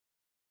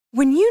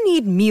When you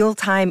need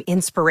mealtime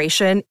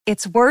inspiration,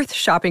 it's worth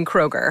shopping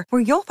Kroger,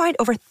 where you'll find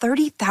over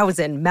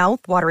 30,000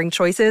 mouth-watering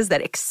choices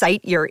that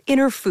excite your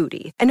inner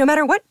foodie. And no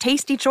matter what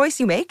tasty choice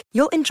you make,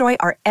 you'll enjoy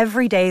our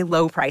everyday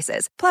low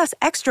prices, plus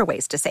extra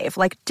ways to save,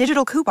 like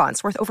digital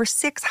coupons worth over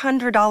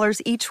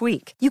 $600 each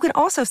week. You can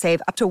also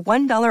save up to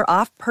 $1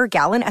 off per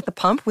gallon at the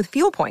pump with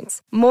fuel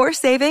points. More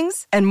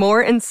savings and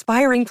more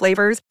inspiring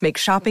flavors make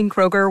shopping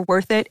Kroger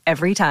worth it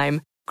every time.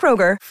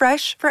 Kroger,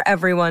 fresh for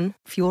everyone.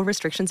 Fuel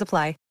restrictions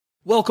apply.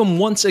 Welcome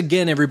once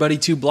again, everybody,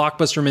 to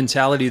Blockbuster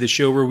Mentality, the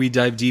show where we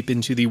dive deep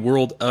into the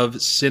world of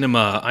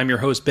cinema. I'm your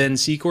host, Ben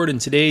Secord, and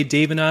today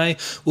Dave and I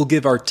will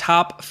give our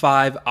top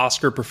 5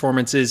 Oscar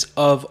performances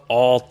of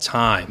all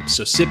time.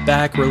 So sit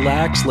back,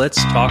 relax,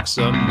 let's talk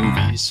some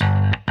movies.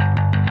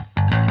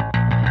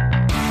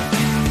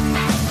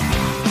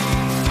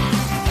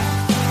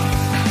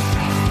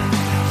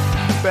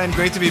 Ben,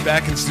 great to be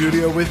back in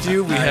studio with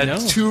you. We had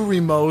 2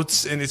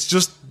 remotes, and it's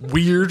just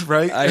weird,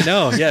 right? I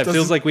know, yeah. It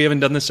feels like we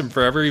haven't done this in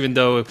forever, even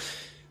though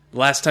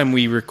last time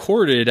we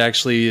recorded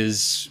actually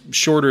is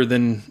shorter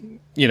than,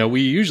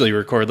 we usually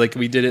record. Like,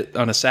 we did it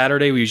on a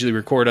Saturday. We usually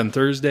record on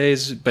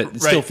Thursdays, but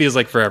it still feels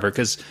like forever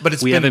because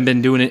we haven't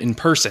been doing it in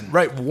person.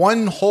 Right,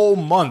 1 whole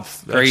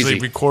month actually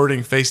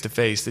recording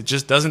face-to-face. It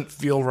just doesn't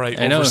feel right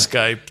over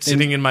Skype,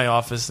 sitting in my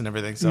office and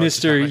everything. So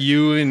Mr.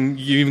 You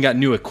even got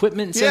new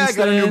equipment since then?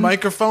 Yeah, I got a new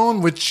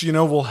microphone, which,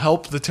 will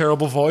help the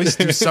terrible voice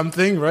do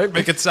something, right?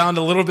 Make it sound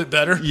a little bit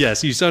better.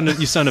 Yes, you sound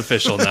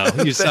official now.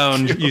 You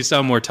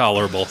sound more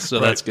tolerable, so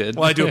that's good.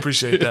 Well, I do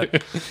appreciate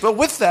that. But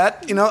with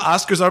that,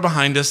 Oscars are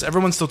behind us.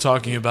 Everyone's still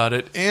talking about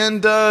it,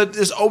 and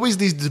there's always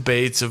these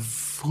debates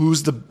of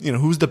who's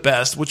the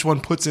best, which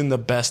one puts in the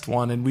best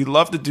one, and we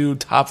love to do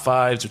top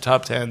 5s or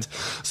top 10s.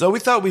 So we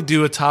thought we'd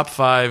do a top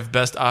 5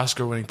 best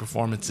Oscar-winning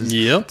performances.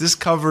 Yep. This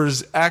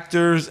covers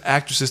actors,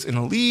 actresses in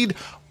a lead,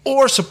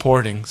 or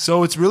supporting.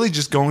 So it's really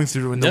just going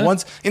through, and the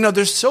ones,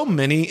 there's so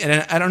many,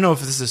 and I don't know if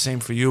this is the same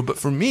for you, but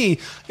for me,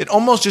 it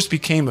almost just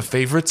became a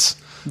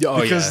favorites.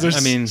 Because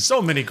there's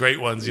so many great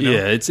ones.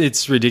 Yeah,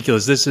 it's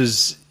ridiculous.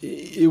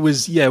 It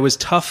was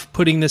tough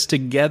putting this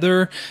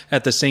together.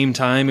 At the same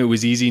time, it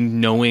was easy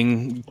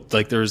knowing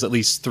like there was at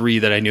least 3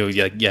 that I knew.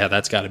 Yeah,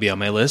 that's got to be on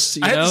my list.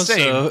 I had the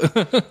same.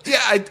 So.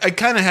 Yeah, I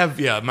kind of have.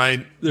 Yeah,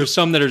 there's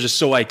some that are just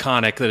so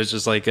iconic that it's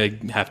just like I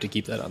have to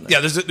keep that on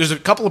there. Yeah, there's a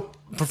couple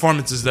of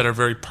performances that are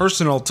very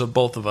personal to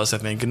both of us, I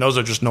think, and those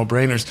are just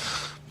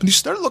no-brainers. But you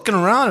start looking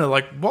around and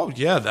like, well,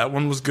 yeah, that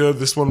one was good,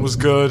 this one was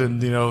good,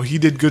 and he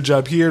did good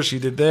job here, she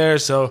did there.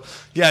 So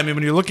yeah, I mean,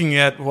 when you're looking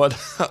at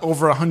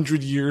over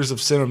 100 years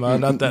of cinema,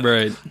 not that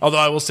right. Although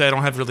I will say I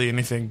don't have really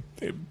anything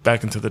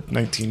back into the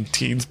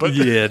 19-teens, but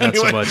yeah, not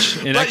so much.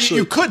 And but actually,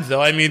 you could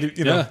though. I mean,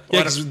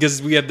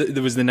 because we have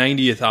there was the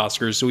 90th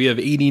Oscars, so we have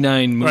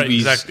 89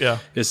 movies, right,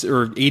 exactly,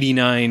 or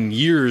 89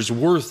 years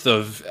worth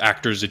of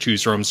actors to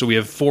choose from. So we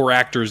have 4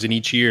 actors in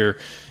each year,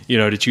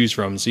 to choose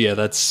from. So yeah,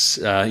 that's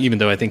even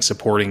though I think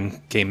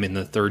supporting came in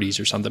the 30s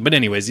or something. But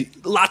anyways, a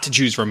lot to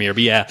choose from here.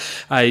 But yeah,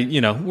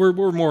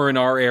 we're more in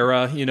our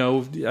era.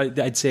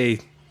 I'd say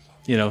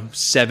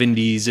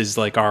 70s is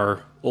like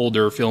our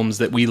older films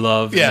that we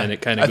love, and then it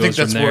kind of goes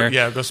from there.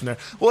 It goes from there.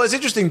 Well, it's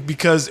interesting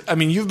because I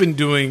mean, you've been an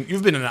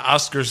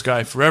Oscars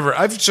guy forever.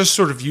 I've just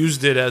sort of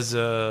used it as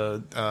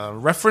a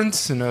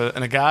reference and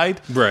a guide,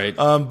 right?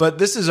 But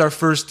this is our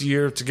first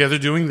year together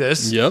doing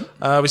this. Yep.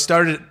 We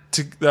started.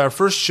 Our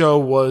first show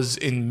was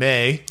in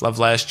May of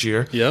last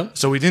year. Yep.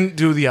 So we didn't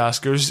do the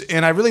Oscars,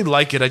 and I really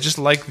like it. I just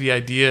like the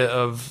idea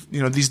of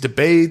these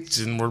debates,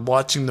 and we're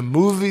watching the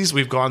movies.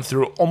 We've gone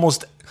through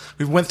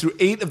we went through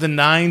 8 of the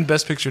 9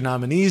 Best Picture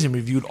nominees and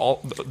reviewed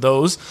all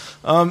those.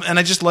 And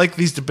I just like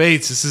these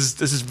debates. This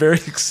is very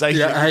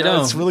exciting. Yeah, I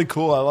know. It's really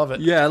cool. I love it.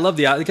 Yeah, I love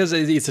because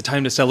it's a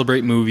time to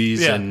celebrate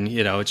movies, and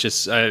it's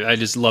just I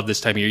just love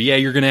this time of year. Yeah,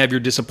 you're gonna have your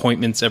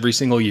disappointments every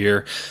single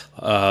year.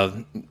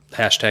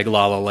 Hashtag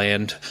La La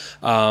Land.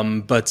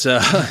 But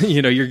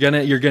you're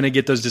gonna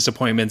get those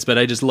disappointments. But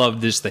I just love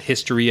the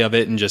history of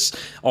it, and just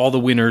all the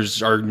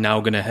winners are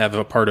now gonna have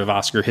a part of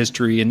Oscar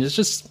history, and it's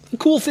just a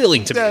cool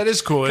feeling to me. Yeah, it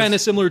is cool. Kind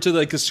of similar to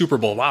like the Super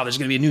Bowl. Wow, there's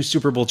gonna be a new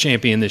Super Bowl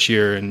champion this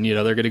year, and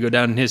they're gonna go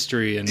down in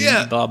history, and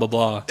blah blah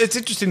blah. It's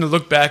interesting to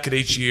look back at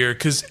each year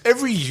because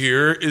every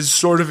year is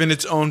sort of in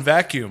its own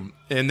vacuum,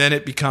 and then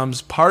it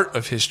becomes part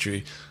of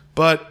history.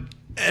 But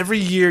every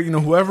year,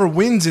 whoever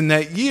wins in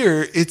that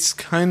year, it's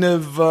kind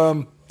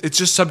of it's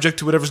just subject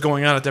to whatever's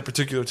going on at that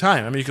particular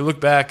time. I mean, you can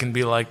look back and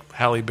be like,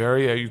 Halle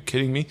Berry, are you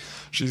kidding me?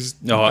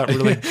 She's not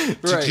really.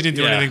 Right, she didn't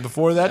do anything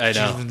before that. She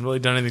hasn't really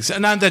done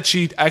anything. Not that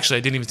I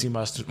didn't even see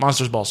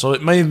Monsters Ball, so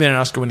it may have been an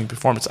Oscar-winning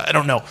performance. I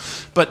don't know.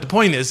 But the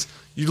point is,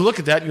 you look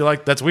at that and you're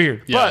like, that's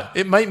weird. Yeah.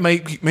 But it might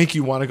make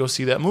you want to go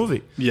see that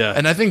movie. Yeah.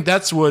 And I think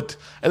that's what,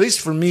 at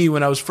least for me,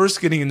 when I was first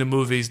getting into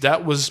movies,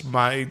 that was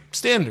my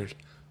standard.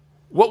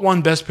 What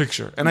won Best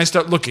Picture? And I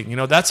start looking.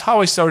 That's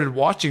how I started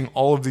watching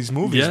all of these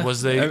movies. Yeah.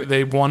 Was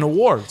they won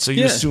awards? So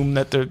you assume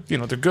that they're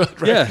good,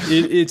 right? Yeah,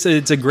 it's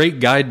a great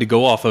guide to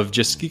go off of,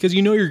 just because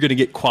you're going to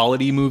get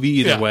quality movie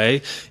either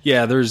way.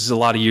 Yeah, there's a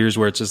lot of years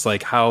where it's just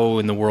like, how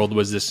in the world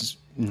was this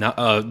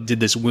did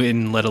this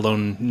win, let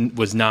alone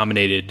was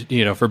nominated,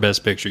 for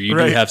Best Picture. You do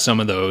Right. have some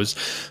of those,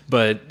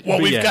 but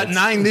we've yeah, got it's-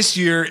 9 this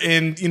year,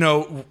 and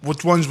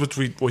which ones which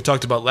we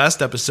talked about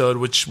last episode,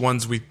 which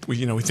ones we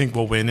think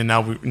will win, and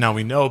now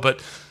we know, but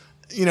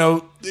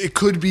it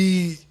could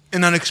be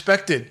an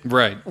unexpected,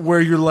 Right. Where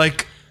you're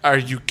like, are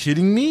you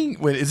kidding me?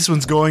 When this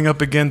one's going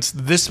up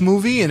against this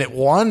movie and it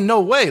won? No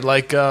way!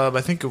 Like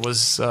I think it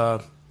was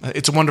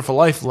It's a Wonderful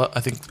Life. I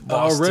think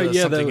lost to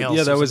something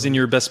else. that was in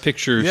your Best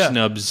Picture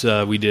snubs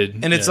we did,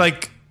 And it's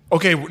like,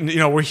 okay,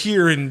 we're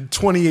here in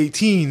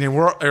 2018, and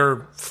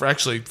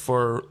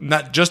for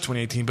not just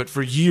 2018, but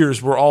for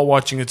years, we're all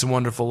watching It's a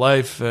Wonderful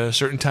Life a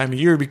certain time of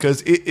year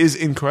because it is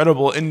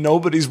incredible, and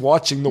nobody's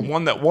watching the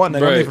one that won. I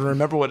don't even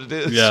remember what it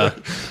is. Yeah,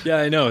 yeah,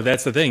 I know.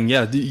 That's the thing.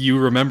 Yeah, you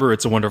remember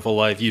It's a Wonderful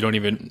Life. You don't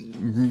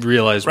even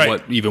realize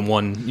what even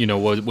won,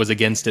 was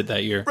against it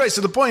that year. Right.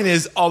 So the point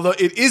is, although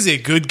it is a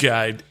good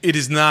guide, it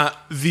is not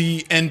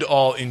the end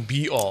all and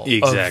be all.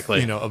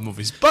 Exactly. Of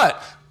movies,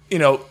 but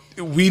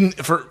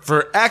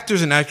for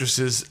actors and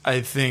actresses,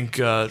 I think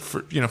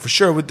for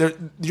sure,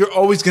 you're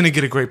always going to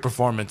get a great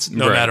performance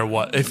no Right. matter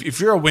what. If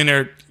you're a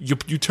winner, you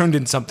turned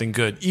in something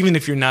good, even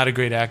if you're not a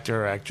great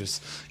actor or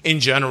actress. In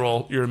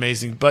general, you're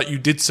amazing, but you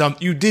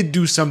did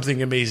do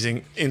something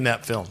amazing in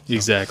that film.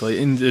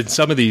 Exactly. And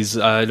some of these,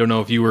 I don't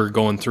know if you were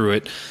going through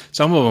it.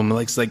 Some of them,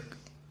 it's like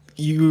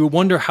you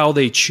wonder how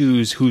they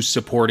choose who's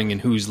supporting and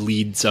who's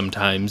lead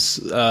sometimes.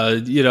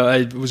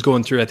 I was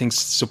going through, I think,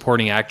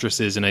 supporting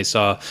actresses, and I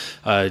saw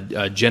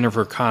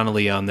Jennifer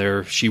Connelly on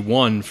there. She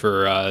won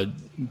for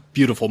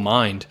Beautiful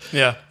Mind.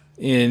 Yeah.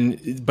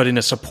 But in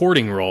a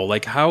supporting role.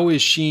 Like, how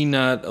is she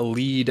not a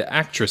lead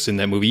actress in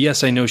that movie?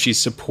 Yes, I know she's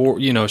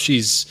supporting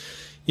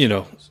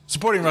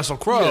Supporting Russell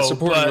Crowe.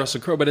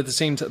 Russell Crowe, but at the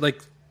same time,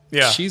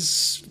 Yeah.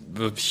 she's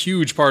a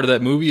huge part of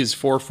that movie is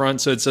forefront.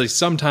 So it's like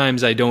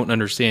sometimes I don't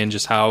understand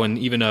just how, and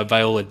even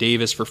Viola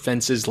Davis for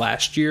Fences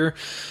last year.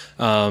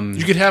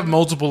 You could have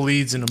multiple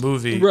leads in a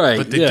movie, Right,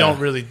 but they yeah. don't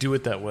really do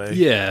it that way.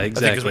 Yeah, I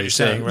exactly. think is what you're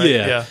saying, right?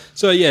 Yeah.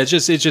 So yeah, it's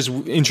just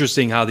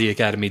interesting how the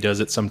Academy does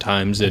it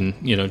sometimes, and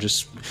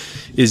just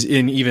is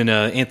in even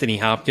Anthony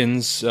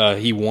Hopkins.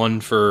 He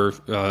won for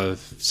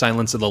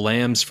Silence of the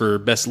Lambs for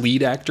Best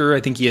Lead Actor. I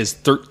think he has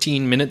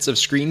 13 minutes of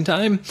screen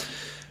time.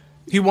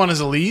 He won as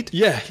a lead.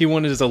 Yeah, he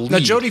won as a lead. Now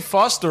Jodie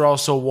Foster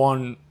also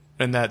won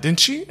in that, didn't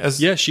she?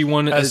 She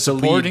won as a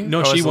lead. supporting? No,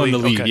 Oh, she as a won the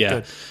lead. lead. Okay, Yeah,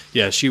 good.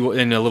 yeah. She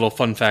and a little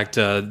fun fact: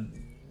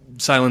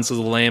 Silence of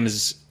the Lamb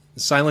is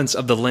Silence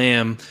of the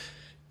Lamb.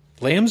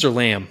 Lambs or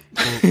lamb?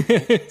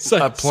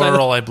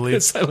 Plural, I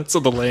believe. Silence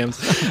of the Lambs.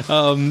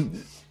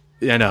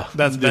 Yeah, I know.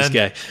 That's this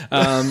Ben.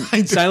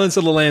 guy. Silence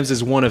of the Lambs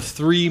is one of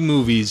 3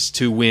 movies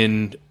to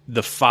win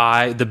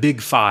the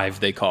Big Five,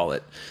 they call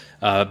it.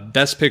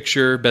 Best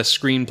Picture, Best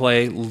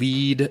Screenplay,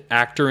 Lead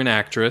Actor and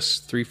Actress,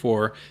 3,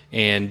 4,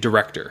 and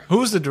Director. Who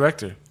was the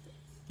director?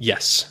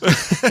 Yes.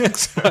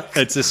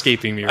 It's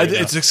escaping me right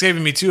now. It's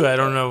escaping me too. I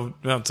don't know.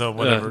 No, so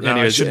whatever. No, I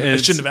anyways, shouldn't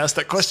have asked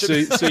that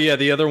question. So yeah,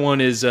 the other one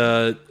is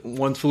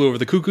One Flew Over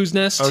the Cuckoo's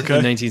Nest in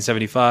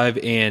 1975,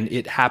 and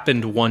It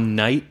Happened One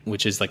Night,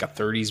 which is like a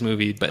 30s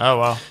movie. But Oh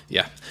wow.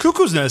 yeah.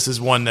 Cuckoo's Nest is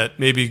one that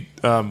maybe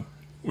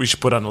we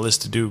should put on a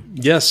list to do.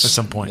 Yes. At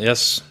some point.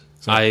 Yes.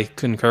 I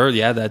concur.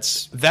 Yeah,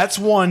 that's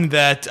one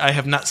that I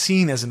have not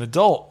seen as an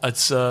adult.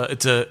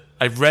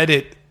 I read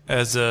it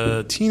as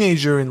a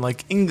teenager in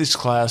like English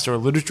class or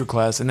literature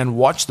class, and then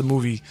watched the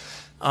movie.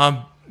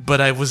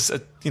 But I was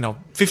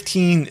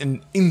 15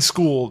 and in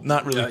school,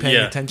 not really paying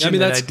yeah. attention. I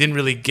mean, and that's- I didn't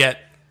really get.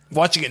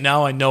 Watching it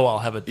now, I know I'll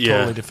have a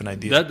totally different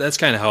idea. That's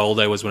kind of how old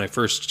I was when I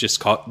first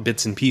just caught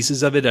bits and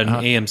pieces of it on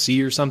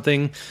AMC or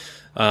something.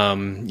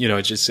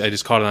 I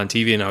just caught it on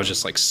TV and I was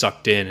just like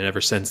sucked in, and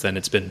ever since then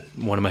it's been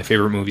one of my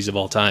favorite movies of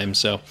all time.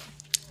 So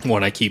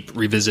one I keep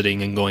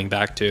revisiting and going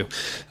back to.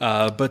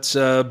 But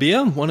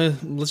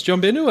let's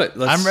jump into it.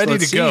 I'm ready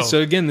to go.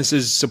 So again, this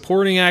is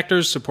supporting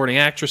actors, supporting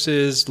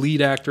actresses,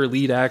 lead actor,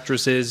 lead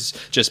actresses,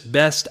 just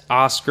best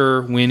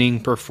Oscar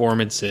winning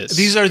performances.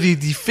 These are the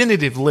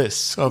definitive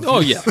lists of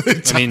top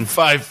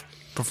 5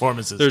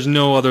 performances. There's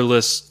no other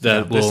list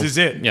that will. This is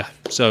it. Yeah.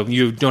 So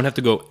you don't have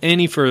to go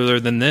any further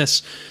than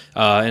this.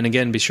 And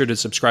again, be sure to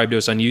subscribe to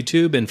us on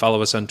YouTube and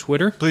follow us on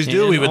Twitter. Please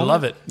do. And We would all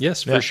love that. it.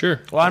 Yes, Yeah. for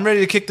sure. Well, I'm ready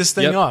to kick this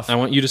thing Yep. off. I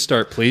want you to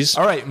start, please.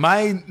 All right.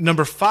 My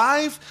number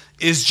 5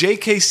 is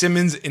J.K.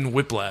 Simmons in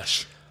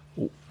Whiplash.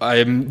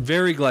 I'm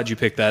very glad you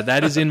picked that.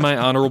 That is in my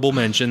honorable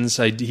mentions.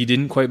 He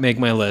didn't quite make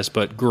my list,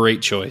 but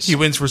great choice. He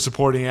wins for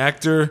supporting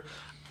actor.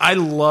 I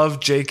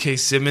love J.K.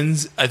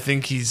 Simmons. I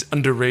think he's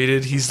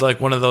underrated. He's like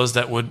one of those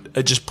that would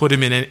just put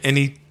him in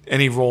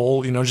any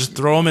role. Just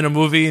throw him in a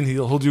movie and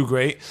he'll do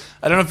great.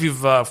 I don't know if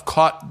you've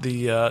caught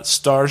the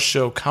Starz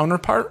show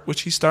Counterpart,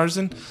 which he stars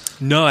in.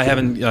 No, I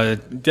haven't,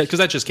 because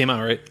that just came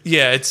out, right?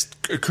 Yeah, I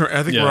think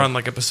Yeah. we're on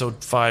like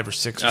episode 5 or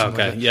 6 or something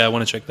Okay, like that. yeah, I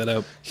want to check that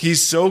out.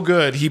 He's so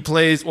good. He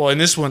plays, well, in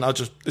this one,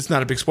 it's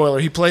not a big spoiler.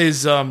 He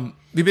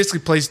basically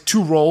plays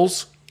 2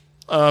 roles.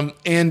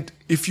 And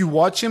if you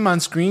watch him on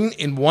screen,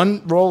 in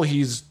one role,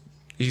 he's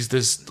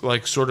this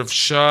like sort of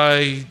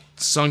shy,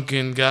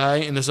 sunken guy,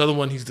 and this other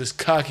one, he's this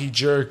cocky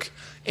jerk.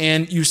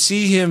 And you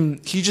see him,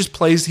 he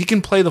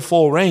can play the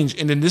full range.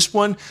 And in this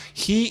one,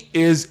 he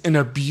is an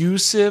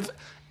abusive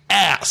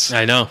ass.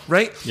 I know.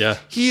 Right? Yeah.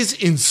 He is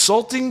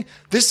insulting.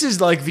 This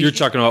is like You're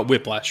talking about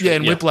Whiplash. Right? Yeah,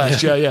 in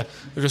Whiplash. Yeah.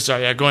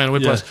 Sorry, yeah, go ahead,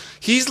 Whiplash. Yeah.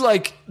 He's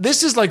like,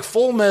 this is like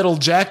Full Metal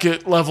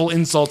Jacket level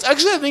insults.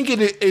 Actually, I think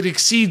it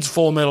exceeds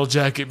Full Metal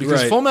Jacket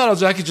because Right. Full Metal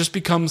Jacket just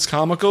becomes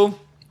comical.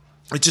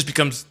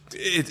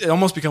 It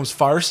almost becomes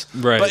farce.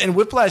 Right. But in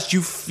Whiplash,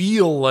 you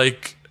feel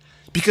like,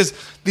 because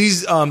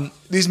these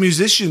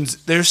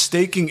musicians, they're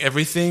staking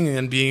everything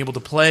and being able to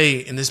play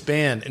in this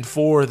band and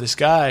for this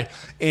guy,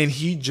 and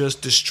he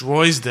just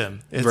destroys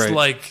them. It's Right.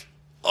 like,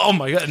 oh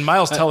my God. And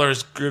Miles Teller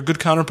is a good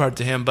counterpart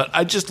to him, but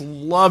I just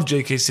love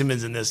J.K.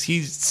 Simmons in this.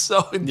 He's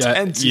so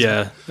intense.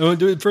 Yeah. Well,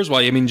 dude, first of all,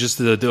 I mean, just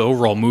the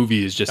overall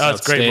movie is just Oh, it's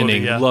a great outstanding.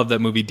 movie, yeah. Love that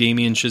movie.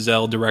 Damien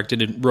Chazelle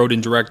wrote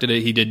and directed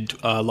it. He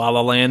did La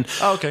La Land.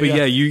 Oh, okay, But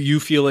yeah. you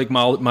feel like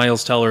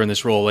Miles Teller in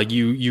this role. Like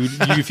you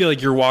feel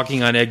like you're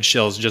walking on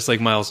eggshells, just like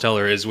Miles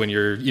Teller is when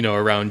you're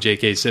around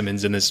J.K.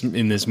 Simmons in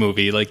this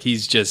movie. Like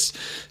he's just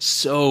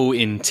so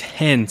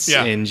intense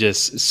Yeah. and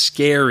just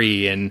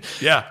scary and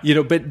Yeah.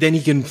 But then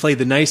he can play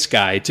the nice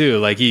guy too.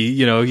 Like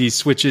he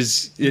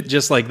switches it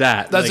just like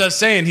that. That's like, what I'm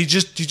saying. He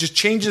just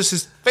changes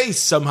his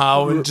face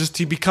somehow, and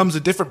he becomes a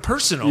different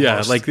person almost.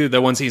 Yeah, like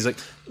the ones he's like,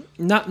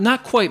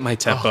 not quite my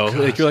tempo.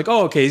 Like you're like,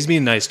 oh, okay, he's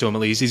being nice to him at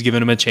least. He's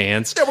giving him a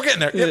chance. Yeah, we're getting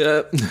there.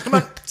 Yep. Yeah. Come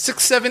on,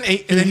 6, 7,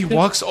 8, and then he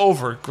walks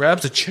over,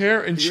 grabs a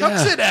chair, and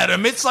chucks Yeah. it at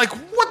him. It's like,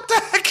 what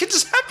the heck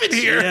just happened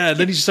here? Yeah,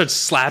 then he just starts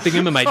slapping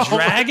him. Am I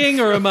dragging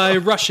or am I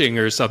rushing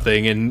or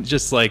something? And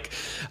just like,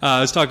 I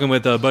was talking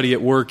with a buddy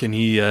at work, and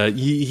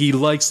he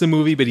likes the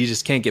movie, but he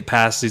just can't get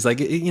past. He's like,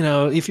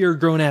 if you're a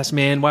grown ass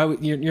man, why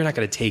would you're not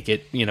going to take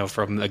it,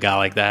 from a guy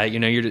like that?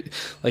 You're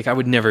like, I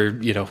would never,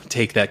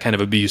 take that kind of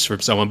abuse from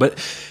someone, but.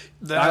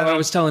 I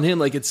was telling him,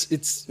 like,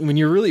 it's when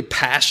you're really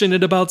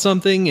passionate about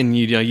something and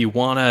you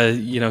want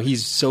to,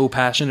 he's so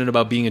passionate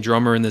about being a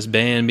drummer in this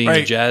band, being a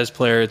Right. jazz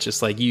player. It's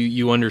just like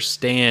you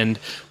understand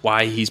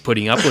why he's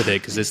putting up with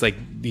it, because it's like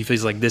he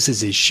feels like this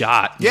is his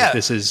shot. Yeah. Like,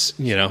 this is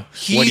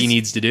what he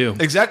needs to do.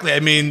 Exactly. I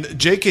mean,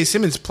 J.K.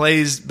 Simmons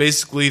plays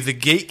basically the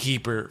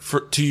gatekeeper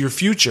to your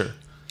future,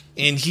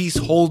 and he's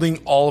holding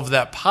all of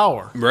that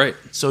power. Right.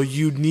 So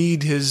you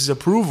need his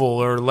approval,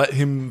 or let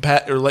him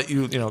allow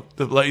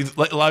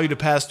you to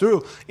pass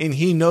through. And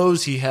he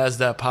knows he has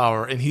that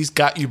power, and he's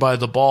got you by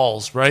the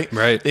balls, right?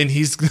 Right. And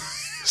he's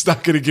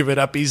not going to give it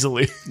up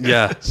easily.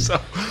 Yeah.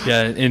 So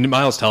Yeah, and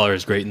Miles Teller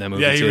is great in that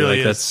movie yeah, he too. really like,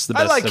 is. That's the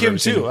best I like I've him ever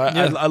seen. too. I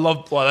Yeah.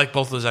 like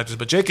both of those actors,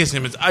 but J.K.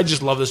 Simmons, I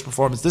just love this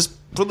performance. This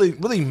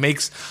really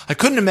makes. I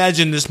couldn't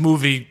imagine this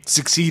movie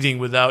succeeding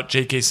without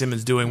J.K.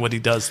 Simmons doing what he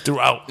does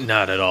throughout.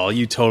 Not at all.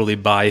 You totally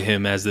buy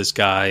him as this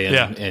guy,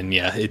 and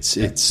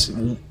it's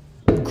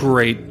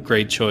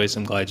great choice.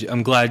 I'm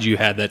glad you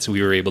had that, so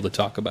we were able to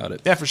talk about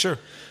it. Yeah, for sure.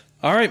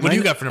 All right, What do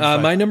you got for number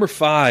 5? My number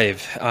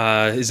 5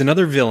 is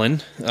another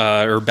villain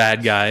or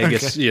bad guy. I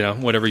guess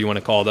whatever you want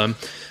to call them.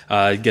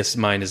 I guess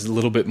mine is a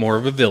little bit more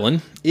of a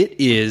villain. It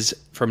is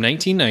from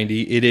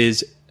 1990. It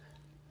is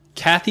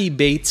Kathy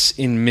Bates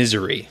in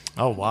Misery.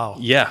 Oh wow.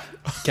 Yeah,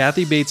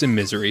 Kathy Bates in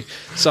Misery.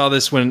 Saw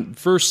this when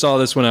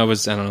I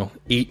was, I don't know,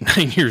 8,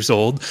 9 years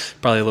old.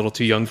 Probably a little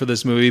too young for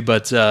this movie,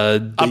 but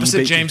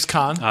Opposite James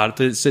Caan.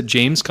 Opposite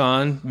James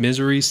Caan,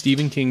 Misery,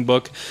 Stephen King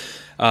book.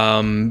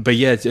 But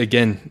yeah,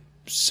 again,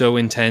 so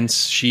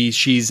intense.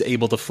 She's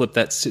able to flip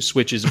that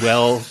switch as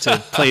well to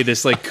play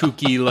this like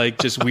kooky, like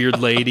just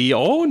weird lady.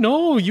 Oh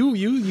no, you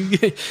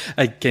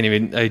I don't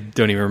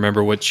even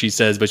remember what she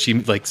says, but she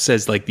like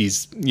says like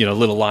these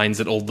little lines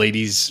that old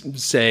ladies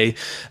say.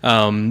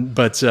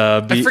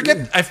 I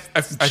forget.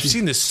 I've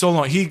seen this so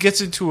long. He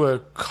gets into a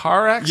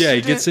car accident. Yeah,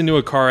 he gets into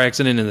a car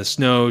accident in the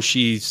snow.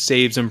 She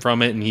saves him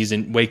from it,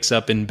 and wakes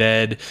up in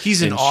bed.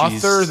 He's an and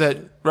author that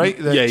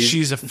he's-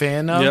 she's a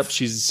fan of. Yep,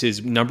 she's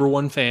his number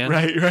one fan.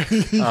 Right.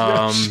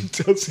 Yeah, she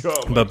does.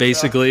 Oh my But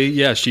basically,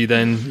 yeah, she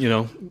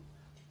then,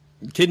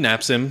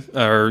 kidnaps him,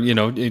 or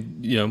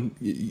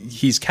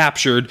he's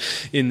captured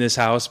in this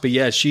house. But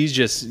yeah, she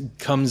just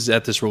comes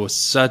at this role with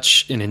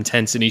such an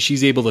intensity.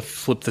 She's able to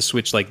flip the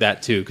switch like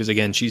that too, because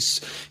again,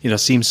 she's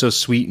seems so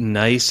sweet and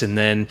nice, and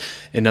then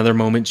another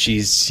moment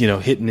she's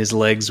hitting his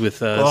legs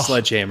with a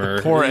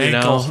sledgehammer. Poor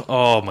ankle.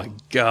 Oh my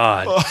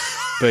god.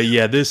 But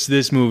yeah,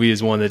 this movie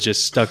is one that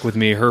just stuck with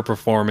me. Her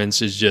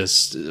performance is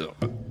just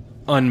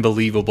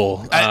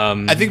unbelievable.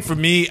 I think for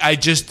me, I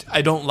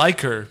don't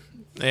like her,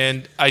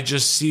 and I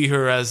just see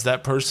her as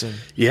that person.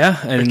 Yeah,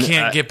 and I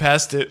can't get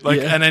past it. Like,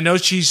 yeah. and I know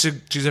she's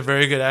a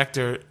very good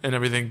actor and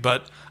everything,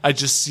 but I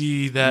just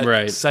see that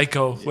Right.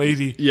 psycho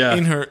lady Yeah.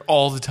 in her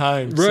all the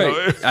time.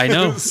 Right. So I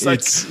know.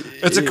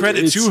 it's a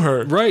credit to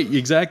her. Right.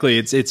 Exactly.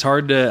 It's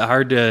hard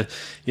to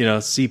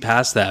see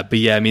past that. But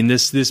yeah, I mean,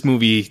 this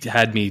movie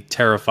had me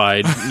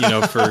terrified,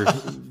 for a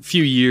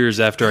few years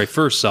after I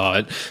first saw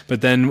it.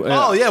 But then,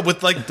 Oh yeah,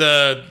 with like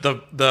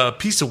the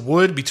piece of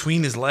wood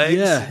between his legs.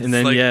 yeah, and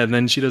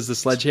then she does the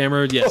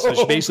sledgehammer. Yeah, so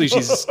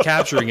she's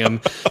capturing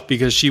him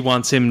because she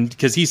wants him,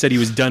 because he said he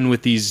was done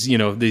with these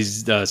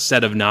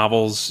set of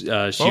novels.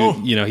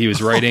 He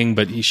was writing,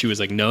 but she was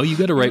like, no, you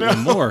got to write one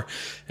more.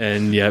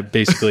 And yeah,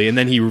 basically, and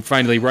then he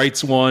finally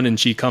writes one, and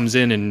she comes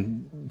in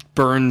and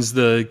burns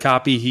the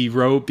copy he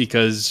wrote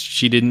because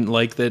she didn't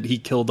like that he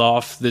killed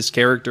off this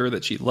character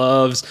that she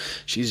loves.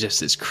 She's just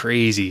this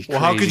crazy. Well,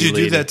 how could you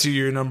lady. do that to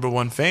your number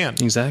one fan?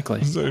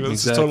 Exactly. So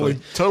that's exactly.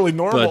 totally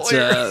normal.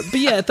 But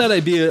yeah, I thought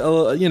I'd be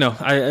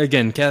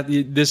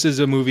Kathy, this is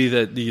a movie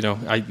that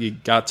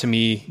it got to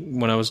me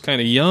when I was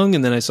kind of young,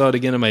 and then I saw it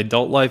again in my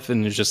adult life,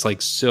 and it's just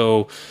like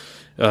so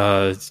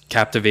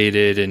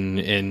captivated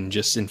and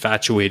just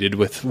infatuated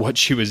with what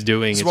she was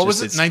doing. So what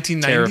was it?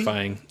 1990?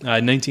 Terrifying.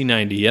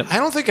 1990. Yep. I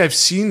don't think I've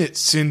seen it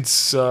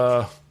since.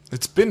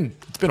 It's been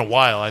a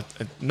while, a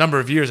number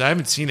of years. I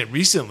haven't seen it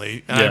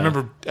recently, and I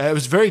remember it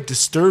was very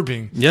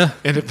disturbing. Yeah,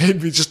 and it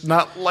made me just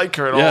not like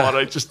her at all. And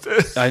I just,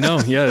 I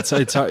know. Yeah,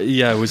 it's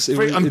yeah. It was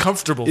very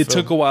uncomfortable. It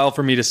took a while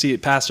for me to see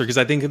it past her because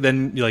I think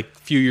then like a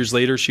few years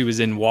later she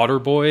was in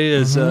Waterboy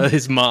as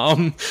his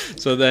mom.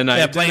 So then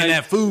playing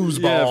that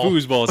foosball. Yeah,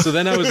 foosball. So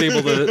then I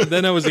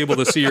was able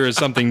to see her as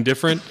something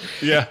different.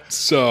 Yeah.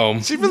 So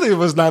she really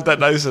was not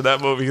that nice in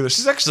that movie either.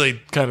 She's actually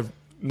kind of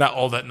not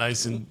all that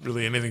nice in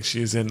really anything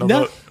she's in.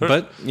 No,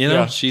 but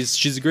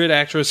she's a great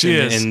actress. She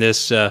is. In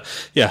this. I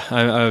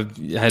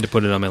had to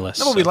put it on my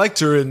list. No, we liked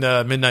her in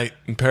Midnight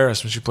in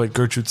Paris when she played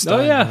Gertrude Stein.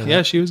 Oh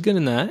yeah, she was good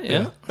in that.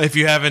 Yeah. If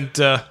you haven't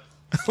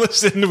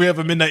listened, we have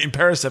a Midnight in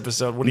Paris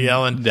episode. Woody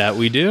Allen. That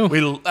we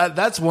do.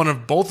 That's one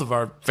of both of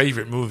our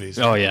favorite movies.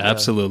 Oh yeah,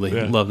 absolutely.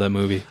 Love that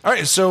movie. All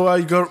right, so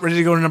ready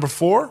to go to number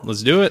 4?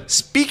 Let's do it.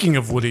 Speaking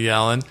of Woody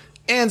Allen,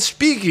 and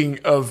speaking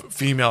of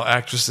female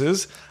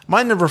actresses,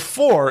 my number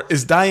 4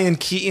 is Diane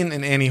Keaton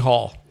and Annie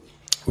Hall.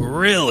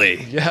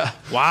 Really? Yeah.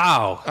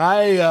 Wow.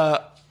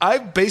 I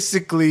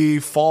basically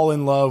fall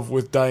in love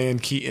with Diane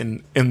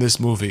Keaton in this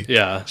movie.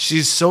 Yeah.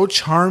 She's so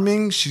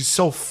charming. She's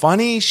so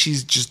funny.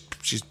 She's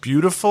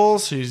beautiful.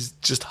 She's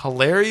just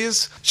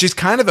hilarious. She's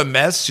kind of a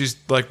mess. She's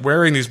like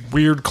wearing these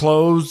weird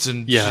clothes,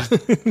 and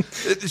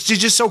she's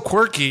just so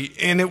quirky,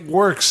 and it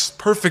works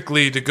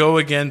perfectly to go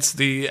against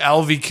the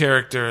Alvy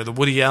character, the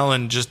Woody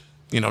Allen just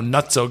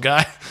nutso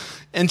guy.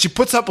 And she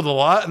puts up with a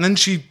lot, and then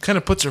she kind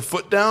of puts her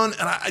foot down,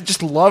 and I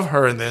just love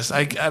her in this.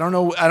 I don't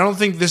know. I don't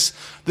think this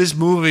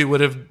movie would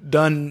have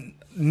done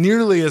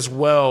nearly as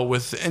well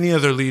with any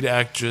other lead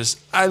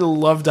actress. I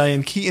love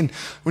Diane Keaton.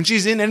 When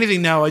she's in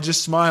anything now, I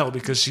just smile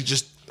because she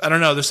just, I don't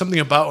know, there's something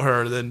about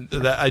her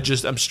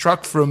that I'm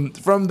struck from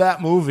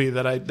that movie,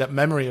 that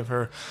memory of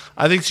her.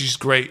 I think she's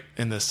great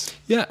in this.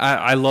 Yeah,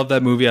 I love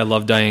that movie. I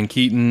love Diane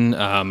Keaton.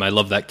 I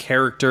love that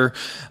character.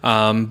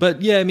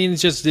 But yeah, I mean,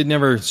 it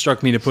never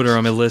struck me to put her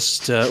on my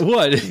list.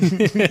 What?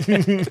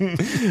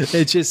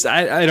 It's just,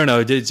 I don't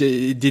know. It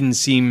didn't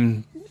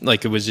seem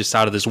like it was just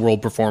out of this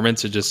world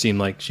performance. It just seemed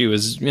like she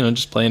was,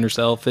 just playing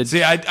herself.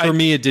 For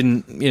me, it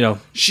didn't,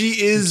 She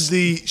is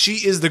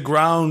the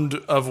ground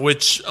of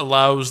which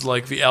allows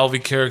like the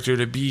Alvy character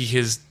to be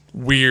his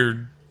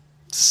weird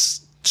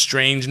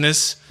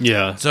strangeness.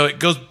 Yeah. So it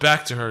goes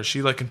back to her.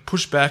 She like can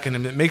push back on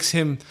him. It makes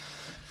him,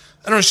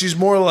 I don't know. She's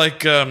more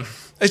like.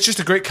 It's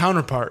just a great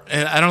counterpart,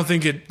 and I don't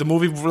think the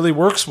movie really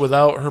works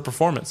without her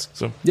performance.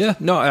 So yeah,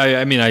 no,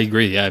 I mean I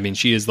agree. Yeah, I mean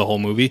she is the whole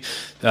movie.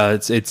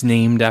 It's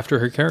named after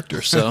her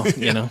character, so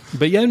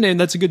But yeah,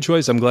 that's a good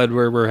choice. I'm glad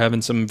we're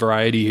having some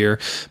variety here.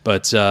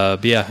 But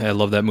yeah, I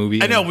love that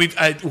movie. I know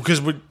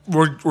because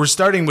we're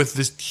starting with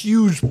this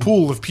huge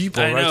pool of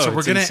people, right? Know, so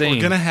we're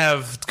gonna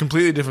have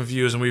completely different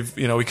views, and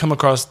we come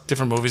across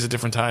different movies at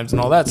different times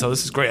and all that. So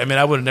this is great. I mean,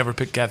 I would have never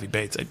picked Kathy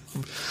Bates.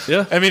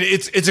 I mean,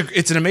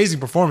 it's an amazing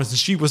performance, and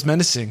she was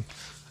menacing.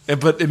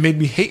 But it made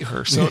me hate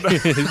her, so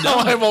no,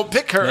 I won't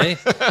pick her. Hey,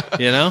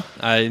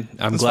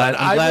 I'm glad.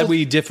 I'm glad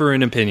we differ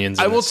in opinions.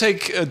 I will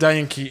take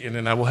Diane Keaton,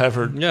 and I will have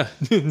her. Yeah,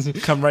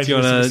 come right. You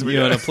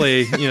want to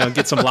play?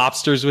 Get some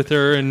lobsters with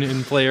her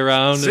and play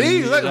around.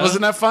 See,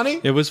 wasn't that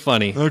funny? It was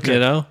funny.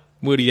 Okay.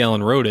 Woody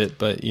Allen wrote it,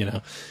 but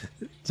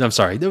I'm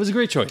sorry. That was a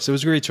great choice. It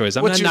was a great choice.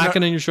 I'm not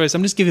knocking on your choice.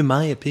 I'm just giving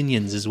my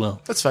opinions as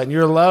well. That's fine.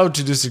 You're allowed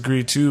to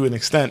disagree to an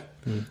extent.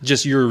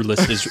 Just your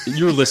list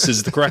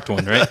is the correct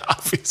one, right?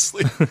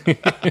 Obviously.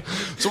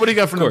 So what do you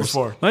got for number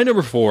 4? My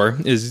number 4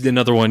 is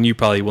another one you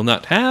probably will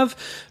not have,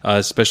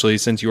 especially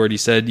since you already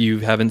said you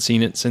haven't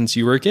seen it since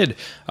you were a kid.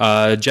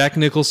 Jack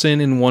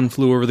Nicholson in One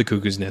Flew Over the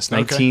Cuckoo's Nest,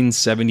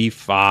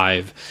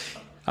 1975.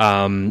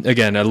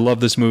 Again, I love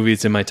this movie.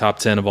 It's in my top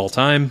 10 of all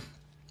time.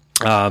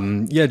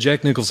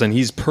 Jack Nicholson,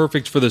 he's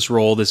perfect for this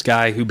role. This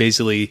guy who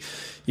basically,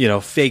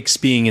 fakes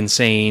being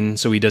insane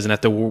so he doesn't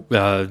have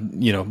to,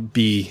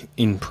 be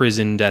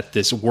imprisoned at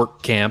this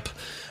work camp.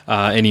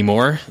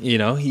 anymore.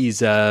 He's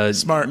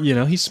Smart.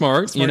 He's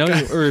smart.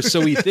 guy. Or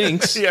so he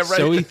thinks. Yeah, right.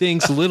 So he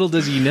thinks. Little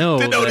does he know.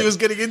 Didn't know what he was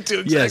getting into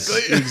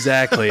exactly. Yes,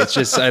 exactly. It's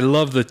just I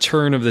love the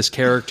turn of this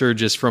character,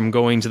 just from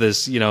going to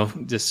this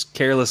this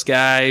careless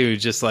guy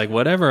who's just like,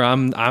 whatever.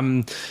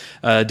 I'm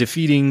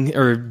defeating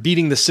or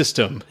beating the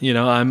system.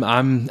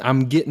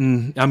 I'm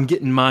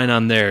getting mine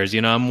on theirs.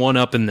 I'm one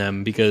upping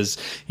them because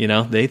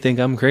they think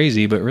I'm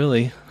crazy, but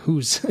really,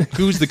 who's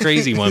the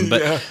crazy one?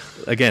 But Yeah.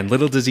 again,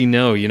 little does he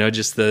know,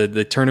 just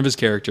the turn of his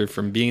character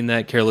from being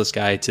that careless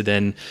guy to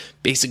then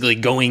basically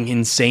going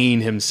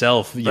insane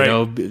himself.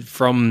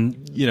 From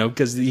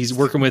because he's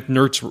working with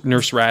Nurse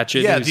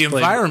Ratched. Yeah, who's the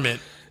played-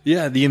 environment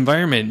Yeah, the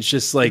environment. It's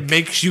just like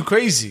makes you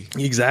crazy.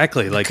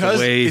 exactly like the Because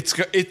way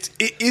it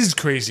is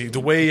crazy the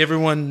way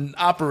everyone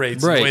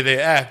operates, Right. the way they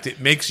act. It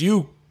makes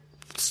you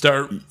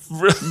start.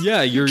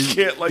 yeah, you're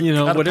can't, like, you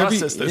know how to whatever.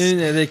 process this. And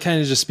it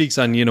kind of just speaks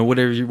on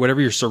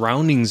whatever your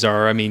surroundings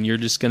are. I mean, you're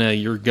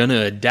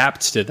gonna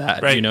adapt to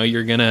that. Right.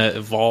 You're gonna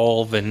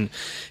evolve and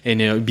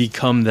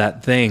become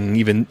that thing,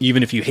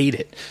 even if you hate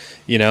it.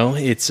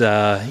 It's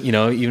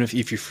even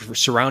if you're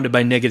surrounded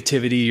by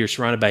negativity, you're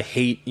surrounded by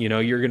hate.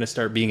 You're going to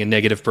start being a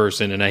negative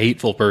person and a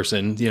hateful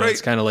person. Right.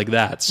 It's kind of like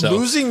that. So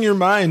Losing your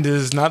mind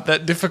is not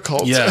that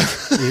difficult. yeah,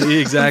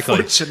 exactly.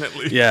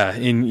 Unfortunately. Yeah,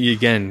 and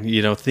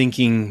again,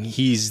 thinking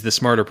he's the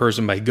smarter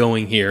person by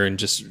going here and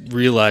just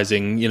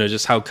realizing,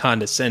 just how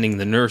condescending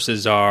the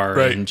nurses are,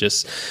 Right. and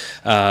just,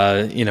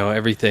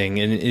 everything.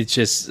 And it's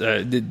just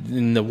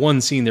in the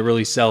one scene that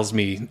really sells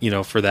me,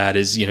 for that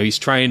is, he's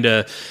trying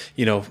to,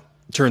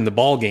 turn the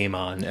ball game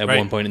on at Right.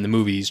 one point in the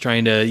movie. He's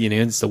trying to,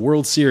 it's the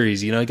World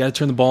Series, you got to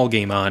turn the ball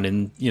game on,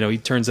 and he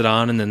turns it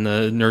on, and then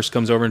the nurse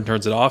comes over and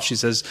turns it off. She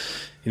says,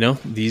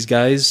 these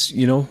guys,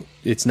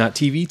 it's not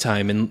TV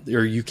time,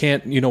 or you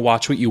can't,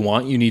 watch what you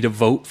want. You need a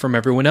vote from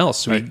everyone else.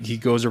 So Right. he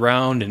goes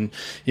around and,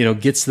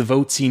 gets the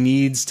votes he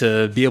needs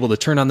to be able to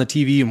turn on the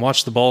TV and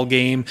watch the ball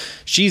game.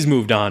 She's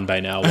moved on by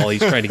now while he's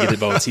trying to get the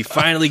votes. He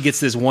finally gets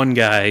this one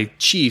guy,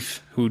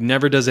 Chief, who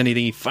never does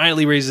anything. He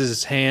finally raises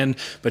his hand,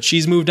 but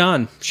she's moved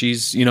on.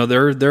 She's,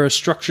 they're a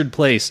structured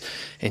place.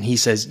 And he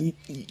says,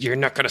 "You're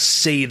not going to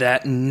say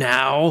that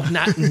now,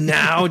 not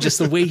now." Just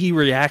the way he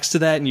reacts to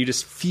that, and you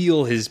just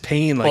feel his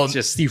pain.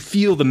 You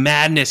feel the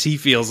madness he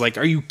feels. Like,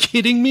 are you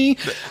kidding me?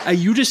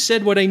 You just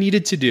said what I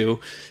needed to do,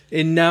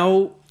 and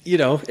now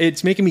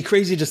it's making me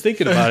crazy just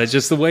thinking about it.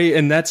 Just the way,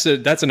 and that's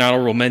an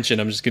honorable mention.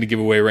 I'm just going to give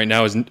away right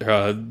now is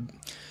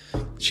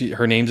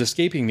her name's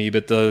escaping me,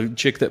 but the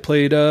chick that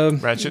played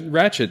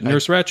Ratched,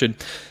 Nurse Ratched.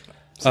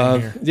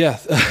 Yeah,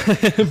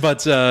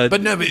 but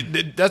no,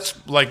 but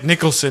that's like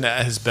Nicholson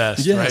at his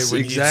best, Yes, right?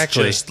 When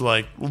exactly. he's just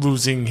like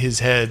losing his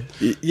head.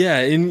 yeah,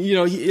 and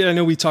I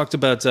know we talked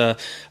about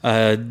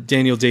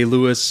Daniel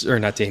Day-Lewis, or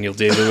not Daniel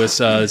Day-Lewis,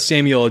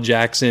 Samuel L.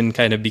 Jackson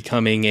kind of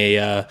becoming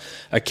a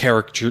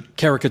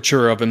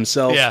caricature of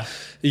himself. Yeah.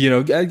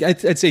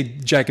 I'd say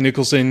Jack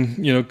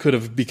Nicholson, could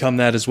have become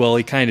that as well.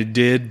 He kind of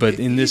did, but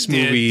in this He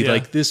did, movie, yeah.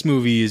 this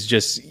movie is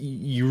just,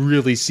 you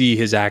really see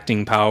his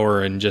acting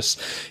power, and just,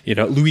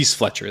 Louise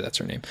Fletcher, that's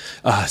her name.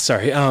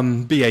 Sorry.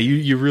 But yeah,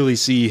 you really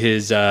see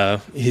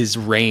his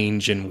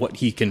range and what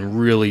he can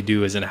really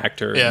do as an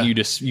actor. Yeah.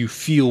 You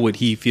feel what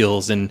he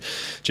feels, and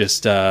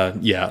just,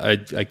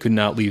 I could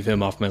not leave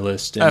him off my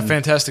list. And,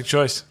 Fantastic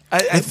choice.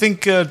 I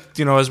think, as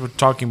we're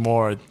talking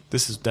more,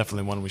 this is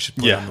definitely one we should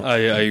put on. I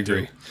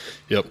agree.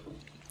 Yep.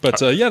 But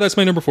that's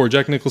my number 4,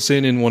 Jack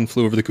Nicholson in One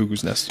Flew Over the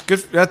Cuckoo's Nest. Good.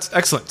 That's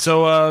excellent.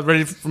 So,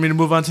 ready for me to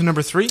move on to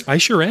number 3? I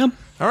sure am.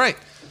 All right.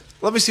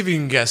 Let me see if you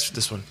can guess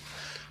this one.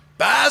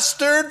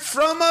 Bastard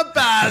from a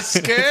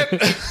basket.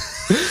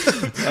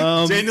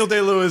 Daniel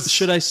Day-Lewis.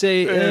 Should I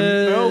say?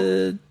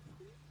 No.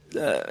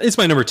 It's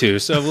my number 2,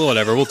 so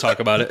whatever. We'll talk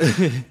about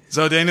it.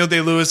 So Daniel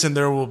Day-Lewis and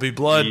There Will Be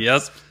Blood.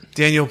 Yes.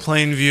 Daniel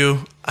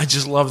Plainview. I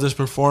just love this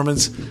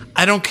performance.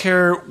 I don't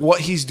care what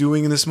he's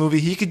doing in this movie.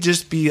 He could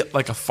just be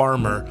like a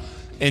farmer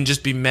and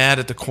just be mad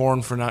at the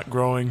corn for not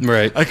growing.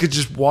 Right. I could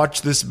just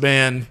watch this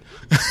man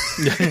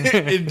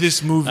in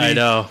this movie. I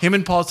know. Him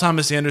and Paul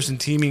Thomas Anderson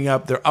teaming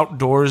up. They're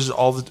outdoors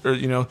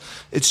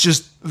it's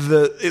just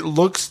it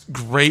looks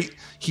great.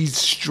 He's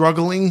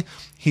struggling.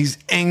 He's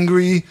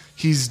angry.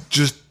 He's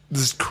just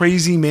this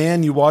crazy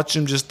man. You watch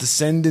him just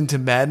descend into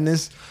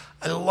madness.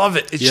 I love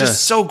it. It's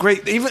just so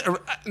great. Even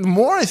the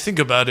more I think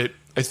about it,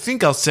 I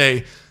think I'll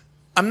say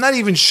I'm not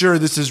even sure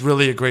this is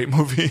really a great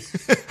movie.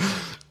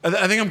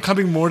 I think I'm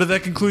coming more to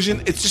that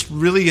conclusion. It's just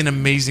really an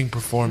amazing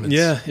performance.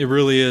 Yeah, it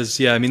really is.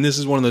 Yeah, I mean, this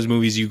is one of those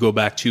movies you go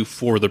back to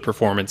for the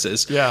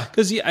performances. Yeah.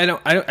 Because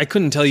I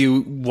couldn't tell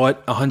you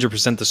what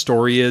 100% the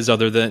story is,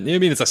 other than,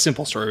 it's a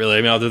simple story, really.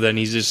 I mean, other than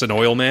he's just an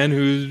oil man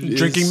who's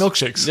Drinking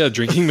milkshakes. Yeah,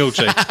 drinking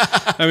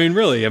milkshakes. I mean,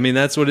 really. I mean,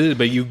 that's what it is.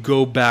 But you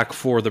go back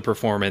for the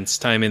performance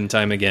time and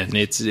time again.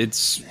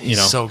 It's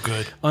so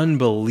good.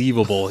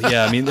 Unbelievable.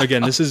 Yeah, I mean,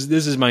 again, this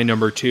is my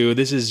number 2.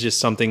 This is just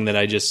something that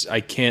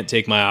I can't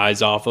take my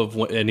eyes off of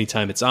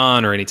anytime it's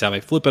on or anytime I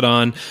flip it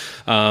on.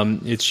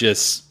 It's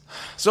just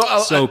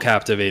So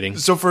captivating.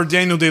 So for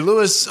Daniel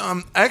Day-Lewis,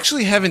 I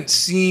actually haven't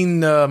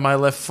seen My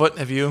Left Foot.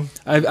 Have you?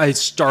 I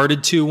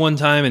started to one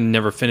time and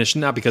never finished.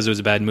 Not because it was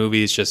a bad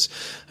movie. It's just,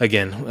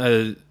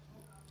 again,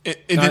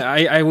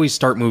 I always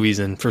start movies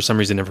and for some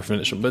reason never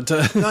finish them. But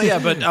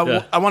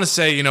I want to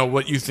say,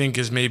 what you think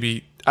is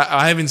maybe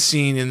I haven't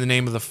seen In the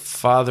Name of the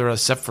Father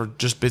except for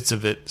just bits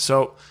of it.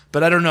 So,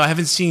 but I don't know. I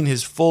haven't seen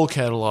his full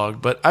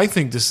catalog, but I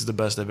think this is the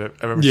best I've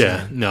ever seen.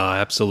 Yeah, no,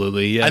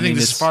 absolutely. Yeah, I think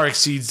this far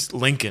exceeds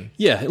Lincoln.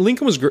 Yeah,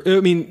 Lincoln was great.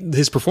 I mean,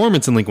 his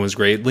performance in Lincoln was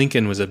great.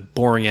 Lincoln was a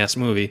boring ass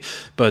movie,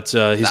 but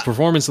his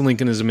performance in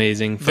Lincoln is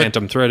amazing.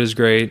 Phantom Thread is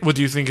great. What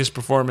do you think his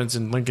performance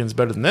in Lincoln's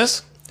better than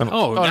this?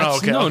 No.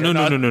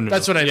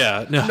 That's what I.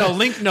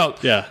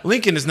 Yeah,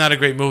 Lincoln is not a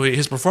great movie.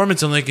 His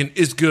performance in Lincoln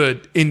is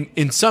good.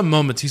 In some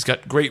moments, he's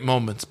got great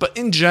moments, but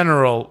in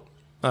general,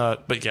 There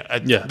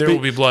Will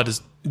Be Blood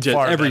is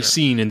far every better.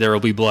 scene in There Will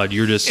Be Blood.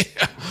 You're just.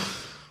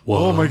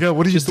 Whoa. Oh my God!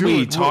 What are you just doing? The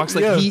way he talks,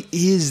 he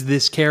is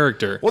this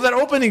character. Well, that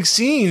opening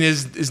scene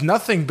is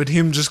nothing but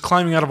him just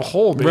climbing out of a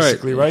hole,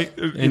 basically, right?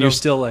 And you're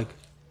still like,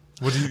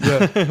 what do you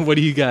got? what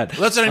do you got?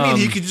 That's what I mean.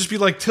 He could just be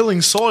like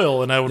tilling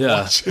soil, and I would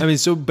watch it. I mean,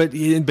 but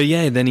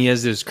yeah. Then he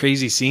has this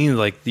crazy scene,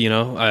 like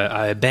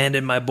I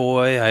abandoned my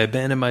boy, I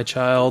abandoned my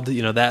child.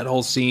 That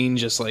whole scene,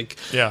 just like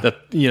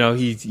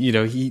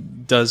he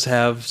does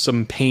have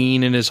some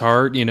pain in his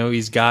heart.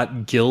 He's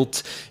got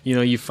guilt.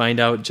 You find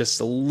out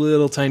just a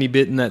little tiny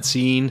bit in that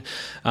scene.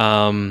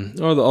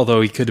 Although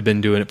he could have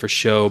been doing it for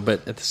show,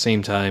 but at the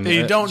same time,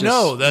 you don't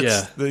know.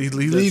 He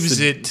leaves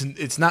it.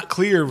 It's not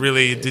clear,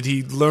 really. Did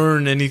he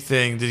learn anything?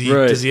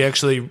 Does he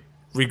actually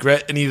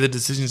regret any of the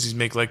decisions he's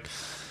make? Like,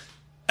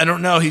 I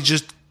don't know. He's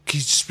just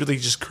really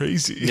just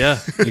crazy. Yeah,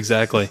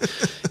 exactly.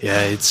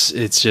 Yeah, it's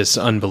just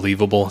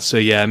unbelievable. So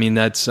yeah, I mean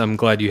I'm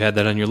glad you had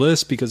that on your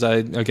list because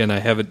I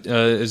have it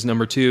as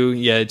number 2.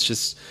 Yeah, it's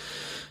just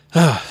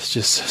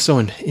so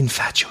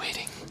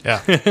infatuating.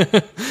 Yeah.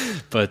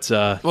 But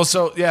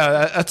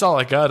that's all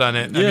I got on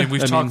it. I mean,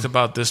 we've talked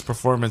about this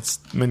performance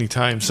many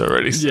times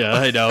already. So. Yeah,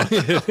 I know.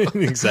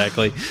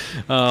 Exactly.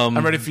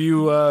 I'm ready for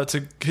you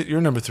to hit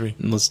your number 3.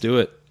 Let's do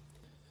it.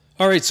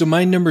 All right, so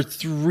my number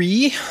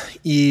 3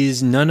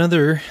 is none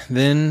other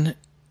than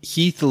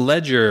Heath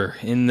Ledger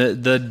in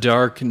The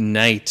Dark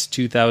Knight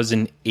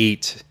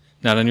 2008.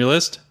 Not on your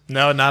list?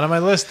 No, not on my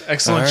list.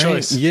 Excellent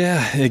choice.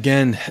 Yeah,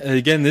 again,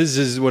 this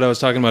is what I was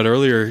talking about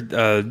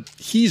earlier.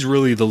 He's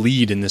really the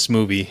lead in this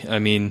movie. I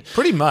mean,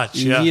 pretty much.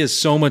 Yeah. He has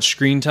so much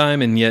screen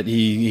time, and yet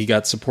he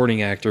got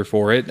supporting actor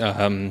for it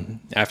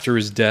after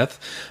his death,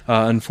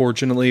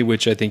 unfortunately,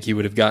 which I think he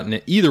would have gotten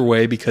it either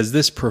way because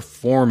this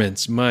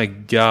performance, my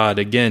God,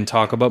 again,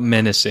 talk about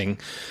menacing.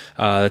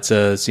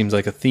 Seems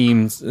like a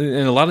theme,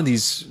 and a lot of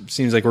these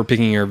seems like we're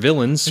picking our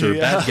villains or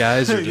bad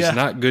guys or just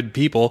not good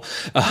people.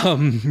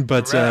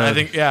 But I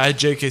think I had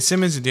J.K.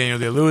 Simmons and Daniel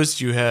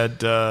Day-Lewis. You had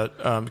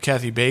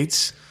Kathy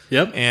Bates.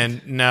 Yep.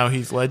 And now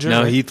Heath Ledger.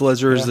 Now Heath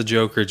Ledger is the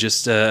Joker.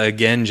 Just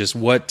just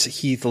what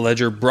Heath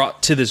Ledger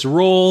brought to this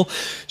role,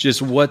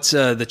 just what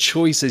the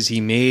choices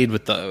he made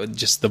with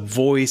the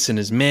voice and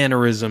his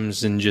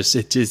mannerisms, and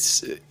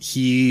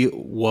he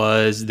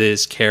was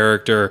this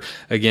character.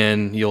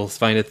 Again, you'll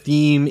find a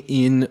theme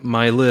in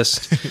my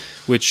list,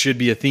 which should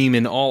be a theme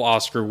in all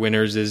Oscar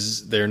winners.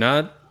 Is they're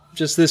not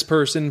just this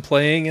person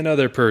playing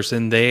another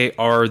person. They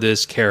are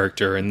this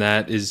character, and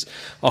that is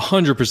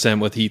 100%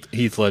 what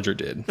Heath Ledger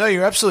did. No,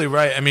 you're absolutely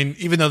right. I mean,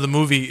 even though the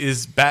movie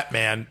is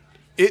Batman,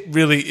 it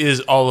really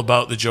is all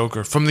about the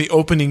Joker. From the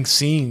opening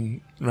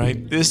scene,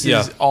 right? This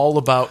is all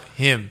about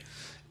him.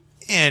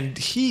 And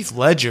Heath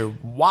Ledger,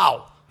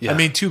 wow. Yeah. I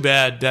mean, too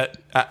bad that...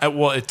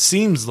 it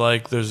seems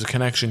like there's a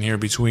connection here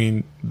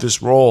between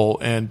this role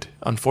and,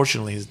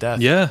 unfortunately, his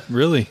death. Yeah,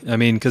 really. I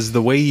mean, because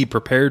the way he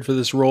prepared for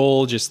this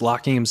role, just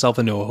locking himself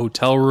into a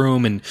hotel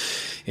room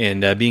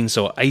and being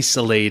so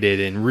isolated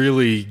and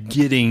really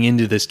getting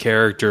into this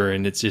character,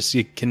 and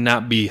it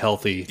cannot be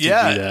healthy to do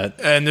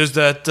that. And there's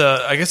that,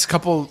 I guess, a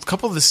couple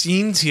of the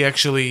scenes he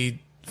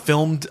actually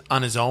filmed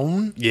on his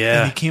own.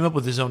 Yeah. And he came up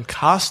with his own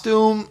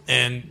costume,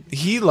 and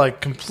he I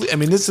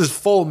mean, this is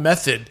full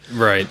method.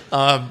 Right.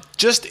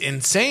 Just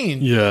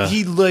insane. Yeah.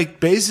 He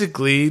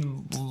basically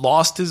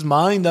lost his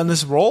mind on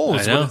this role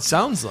is what it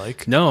sounds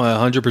like. No,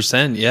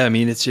 100%. Yeah. I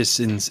mean, it's just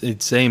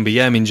insane. But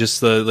yeah, I mean,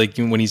 just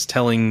when he's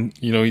telling,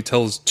 he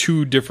tells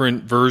 2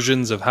 different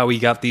versions of how he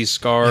got these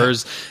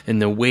scars and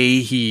the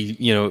way he,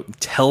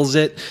 tells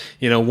it.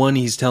 One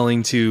he's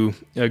telling to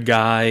a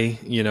guy,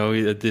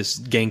 this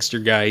gangster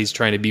guy, he's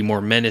trying to be more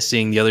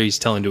menacing. The other he's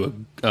telling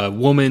to a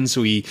woman.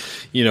 So he,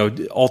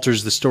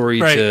 alters the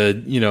story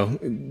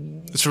to,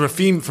 sort of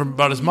theme from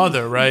about his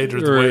mother, right?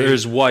 Or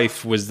his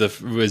wife was the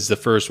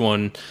first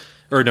one.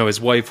 or no,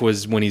 his wife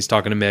was when he's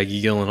talking to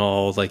Maggie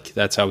Gyllenhaal. Like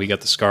that's how he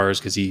got the scars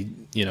because he,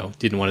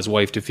 didn't want his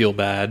wife to feel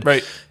bad.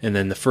 Right. And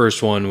then the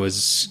first one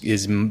was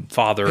his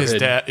father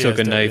took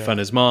a knife on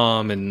his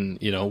mom, and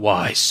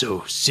why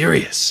so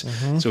serious?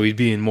 Mm-hmm. So he'd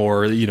being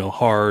more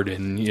hard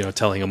and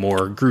telling a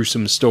more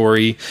gruesome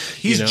story.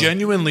 He's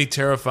genuinely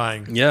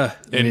terrifying. Yeah,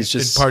 and in, it's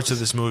just in parts of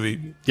this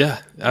movie. Yeah,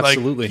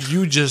 absolutely. Like,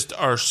 you just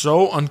are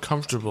so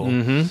uncomfortable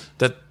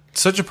that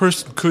such a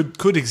person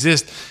could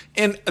exist.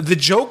 And the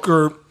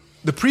Joker,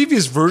 the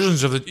previous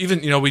versions of it,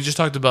 even we just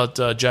talked about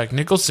Jack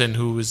Nicholson,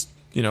 who was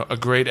a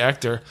great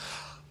actor,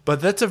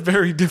 but that's a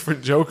very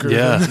different Joker.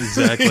 Yeah, than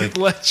exactly. Heath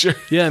Ledger.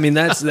 Yeah, I mean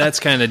that's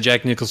kind of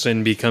Jack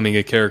Nicholson becoming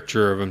a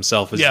character of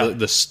himself is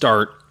the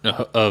start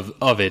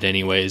of it,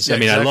 anyways. Yeah, I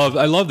mean, exactly.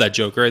 I love that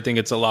Joker. I think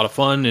it's a lot of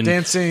fun and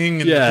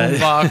Dancing and the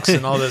boombox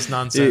and all this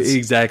nonsense.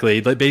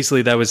 Exactly. Like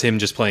basically, that was him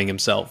just playing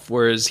himself.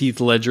 Whereas Heath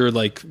Ledger,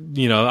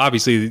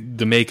 obviously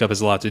the makeup has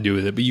a lot to do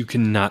with it, but you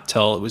cannot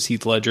tell it was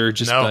Heath Ledger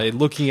just by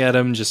looking at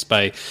him, just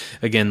by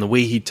again the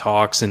way he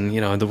talks and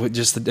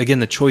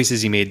the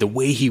choices he made, the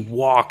way he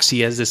walks. He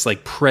has this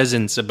like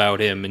presence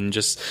about him, and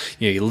just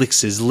he licks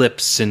his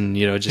lips and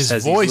just his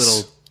has voice. these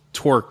little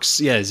twerks.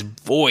 Yeah, his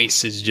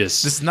voice is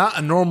just It's not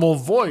a normal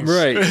voice.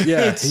 Right,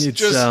 yeah. it's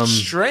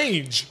just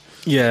strange.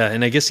 Yeah,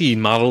 and I guess he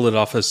modeled it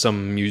off of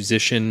some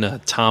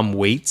musician, Tom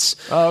Waits.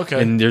 Oh, okay.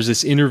 And there's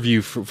this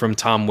interview from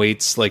Tom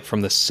Waits, like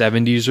from the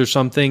 70s or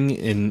something,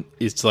 and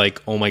it's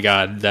like, oh my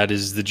God, that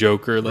is the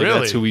Joker. Like, Really?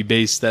 that's who we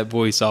based that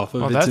voice off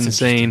of. Oh, It's that's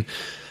insane.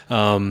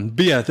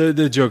 But yeah,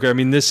 the Joker, I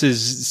mean, this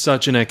is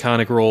such an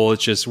iconic role.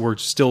 It's just, we're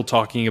still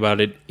talking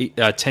about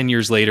it 10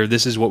 years later.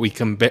 This is what we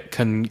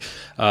compare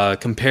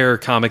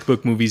comic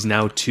book movies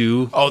now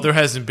to. Oh, there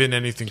hasn't been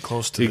anything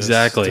close to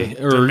Exactly. this.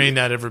 There may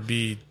not ever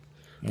be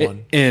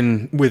one.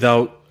 And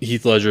without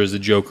Heath Ledger as the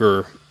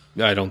Joker,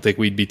 I don't think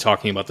we'd be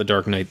talking about The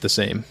Dark Knight the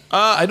same.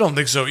 I don't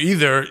think so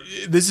either.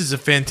 This is a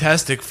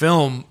fantastic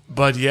film,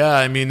 but yeah,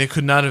 I mean, it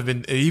could not have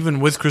been, even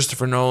with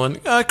Christopher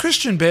Nolan.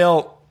 Christian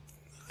Bale,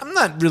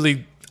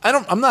 I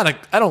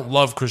don't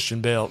love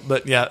Christian Bale,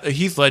 but yeah,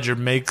 Heath Ledger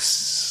makes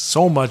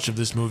so much of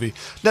this movie.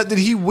 Now, did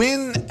he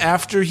win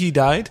after he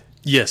died?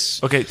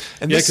 Yes. Okay.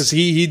 And Yeah, because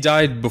he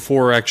died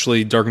before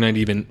actually Dark Knight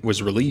even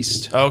was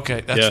released.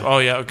 Okay. Yeah. Oh,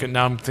 yeah. Okay.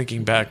 Now I'm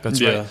thinking back. That's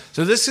Yeah. right.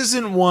 So this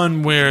isn't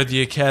one where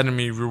the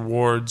Academy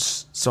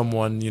rewards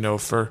someone,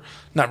 for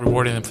not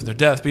rewarding them for their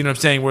death, but you know what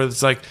I'm saying? Where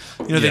it's like,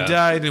 they Yeah.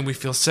 died and we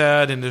feel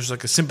sad and there's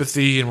like a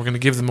sympathy and we're going to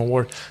give them an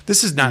award.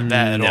 This is not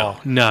that at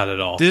all. Not at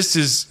all. This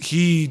is,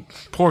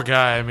 poor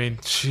guy. I mean,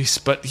 jeez,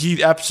 but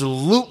he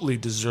absolutely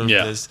deserved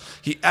this.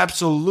 He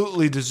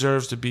absolutely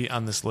deserves to be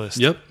on this list.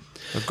 Yep.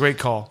 A great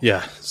call.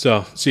 Yeah.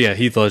 So yeah,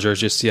 Heath Ledger is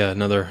just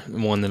another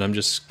one that I'm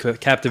just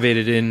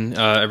captivated in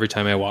every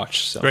time I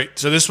watch. So. Great.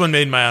 So this one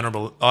made my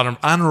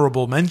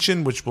honorable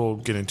mention, which we'll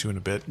get into in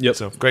a bit. Yep.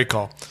 So great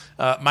call.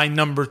 My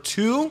number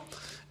 2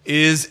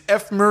 is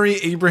F. Murray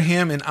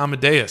Abraham and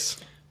Amadeus.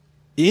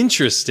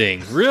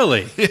 Interesting.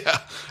 Really? Yeah.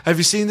 Have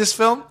you seen this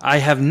film? I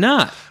have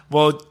not.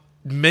 Well,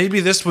 maybe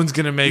this one's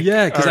going to make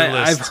because our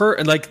list. I've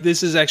heard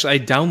this is actually I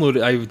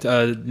downloaded.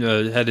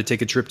 I had to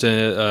take a trip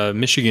to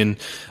Michigan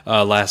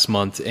last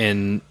month,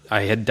 and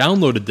I had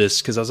downloaded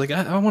this because I was like,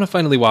 I want to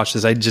finally watch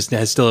this. I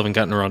still haven't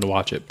gotten around to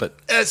watch it, but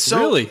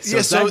really,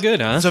 it's that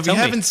good, huh? So if you Tell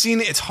me. haven't seen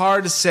it, it's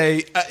hard to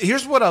say.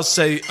 Here's what I'll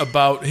say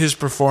about his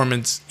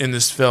performance in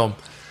this film.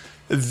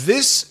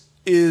 This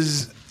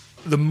is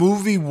the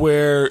movie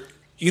where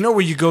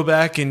where you go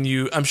back and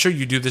I'm sure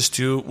you do this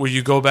too, where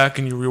you go back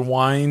and you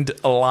rewind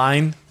a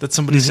line that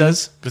somebody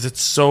says because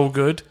it's so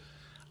good.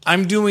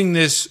 I'm doing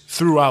this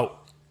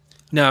throughout.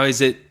 Now,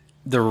 is it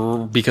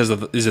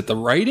is it the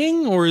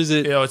writing or is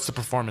it? It's the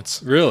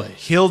performance. Really?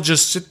 He'll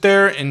just sit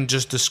there and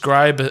just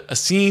describe a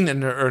scene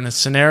or in a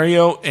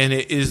scenario, and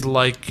it is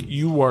like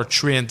you are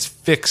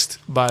transfixed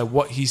by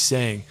what he's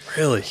saying.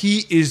 Really?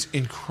 He is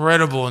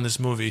incredible in this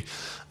movie.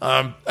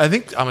 I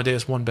think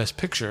Amadeus won Best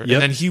Picture, Yep.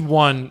 and then he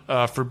won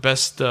for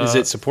Best... Is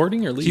it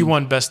supporting or lead? He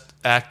won Best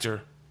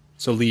Actor.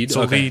 So lead?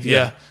 So Okay, lead,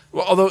 yeah.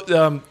 Well,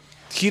 although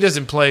he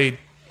doesn't play...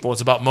 Well,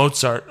 it's about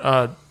Mozart.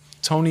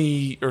 Tom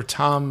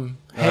Hale?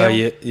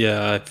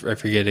 I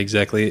forget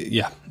exactly.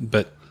 Yeah,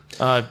 but...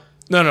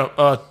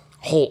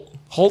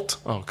 Holt.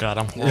 Oh, God,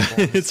 I'm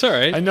horrible. it's all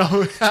right. I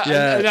know.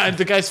 Yeah.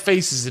 The guy's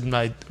face is in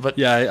my... But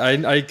Yeah,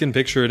 I can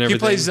picture it and he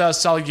everything. plays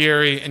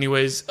Salieri,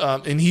 anyways,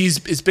 and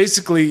it's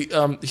basically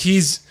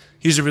he's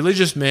a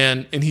religious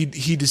man, and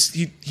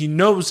he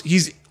knows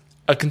he's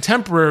a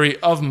contemporary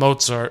of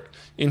Mozart,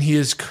 and he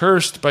is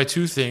cursed by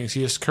two things.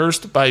 He is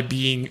cursed by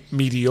being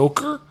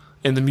mediocre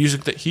in the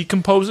music that he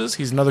composes.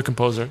 He's another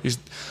composer.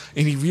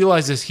 And he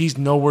realizes he's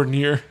nowhere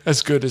near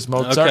as good as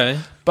Mozart. Okay.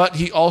 But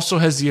he also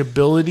has the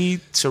ability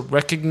to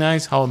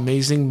recognize how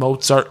amazing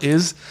Mozart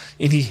is,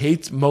 and he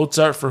hates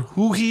Mozart for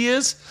who he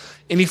is,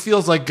 and he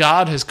feels like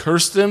God has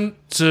cursed him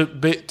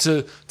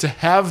to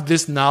have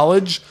this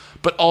knowledge,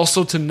 but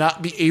also to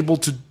not be able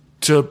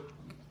to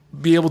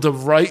be able to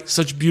write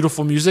such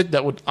beautiful music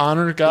that would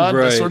honor God, that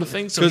Right. sort of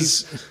thing. So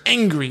he's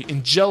angry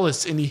and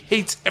jealous, and he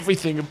hates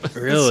everything.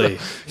 Really?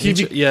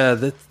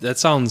 So That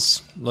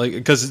sounds like,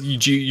 because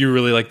you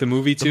really like the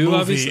movie too. the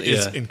movie obviously,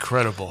 is yeah.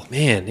 incredible.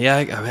 Man, yeah,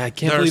 I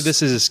can't believe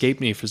this has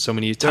escaped me for so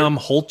many years. Tom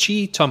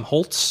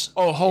Holtz.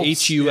 Oh,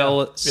 Holtz.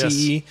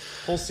 Hulce.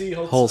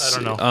 Holtz.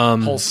 I don't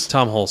know. Holtz.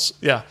 Tom Holtz.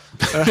 Yeah.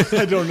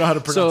 I don't know how to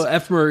pronounce So it.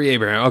 F. Murray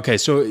Abraham. Okay,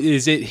 so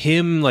is it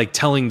him like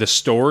telling the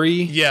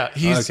story? Yeah,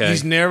 he's Okay.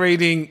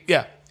 narrating.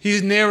 Yeah,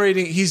 he's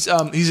narrating. He's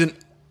an.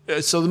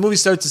 So the movie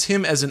starts as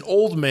him as an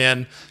old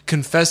man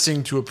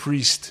confessing to a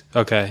priest,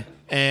 Okay.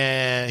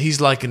 and he's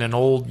like in an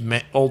old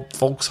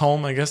folks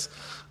home, I guess,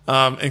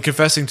 and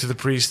confessing to the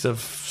priest of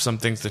some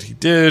things that he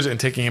did, and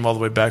taking him all the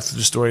way back to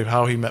the story of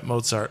how he met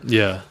Mozart.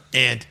 Yeah.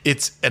 And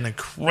it's an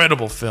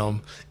incredible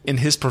film, and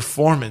his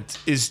performance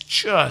is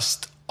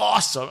just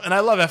awesome. And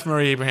I love F.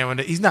 Murray Abraham, and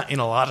he's not in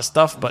a lot of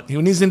stuff, but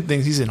when he's in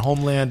things, he's in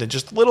Homeland and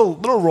just little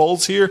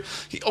roles here.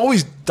 He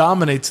always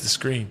dominates the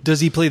screen. Does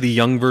he play the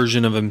young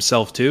version of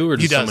himself too, or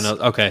does He does. someone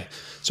else? Okay.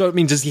 So I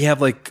mean, does he have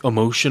like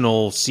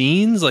emotional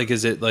scenes? Like,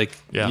 is it like?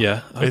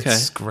 Yeah. Okay.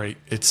 It's great.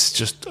 It's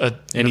just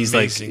And he's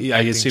like, amazing I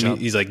acting assume job.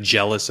 he's like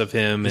jealous of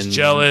him, He's and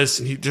jealous,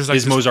 and there's like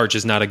Is Mozart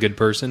just not a good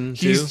person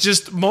too? he's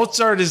just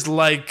Mozart is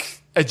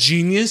like a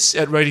genius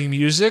at writing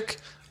music.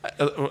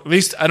 At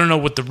least I don't know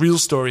what the real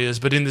story is,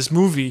 but in this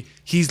movie,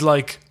 he's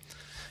like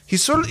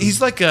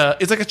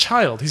a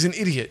child. He's an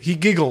idiot. He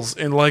giggles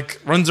and like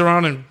runs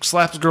around and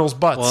slaps girls'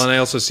 butts. Well, and I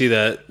also see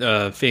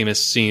that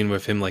famous scene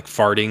with him like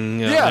farting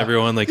on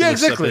everyone. Like, yeah,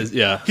 this stuff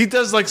exactly. is- He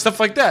does like stuff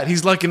like that.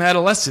 He's like an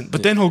adolescent,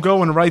 but then he'll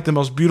go and write the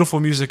most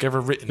beautiful music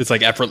ever written. It's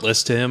like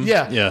effortless to him.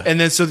 Yeah, Yeah. And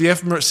then so the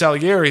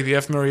Salieri, the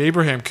F. Murray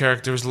Abraham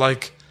character, is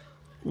like,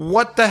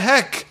 "What the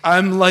heck?"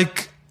 I'm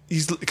like,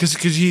 because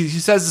he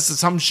says this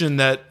assumption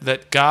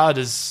that God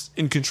is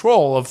in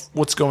control of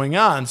what's going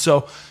on.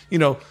 So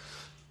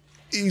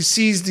he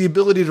sees the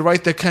ability to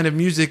write that kind of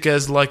music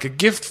as like a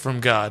gift from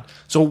God.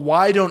 So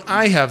why don't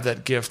I have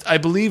that gift? I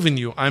believe in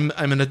you. I'm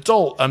an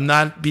adult. I'm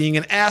not being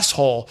an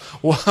asshole.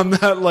 Well, I'm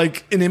not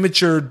like an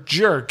immature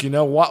jerk.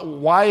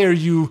 Why are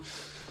you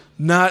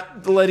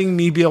not letting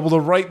me be able to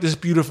write this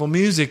beautiful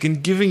music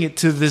and giving it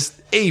to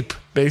this ape,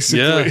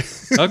 basically?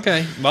 Yeah.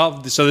 Okay.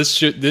 Well, so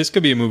this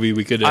could be a movie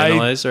we could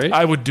analyze, right?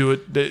 I would do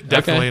it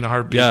definitely Okay. in a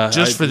heartbeat. Yeah,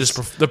 just for this.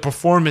 The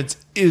performance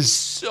is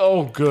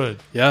so good.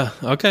 Yeah.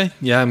 Okay.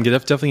 Yeah, I'm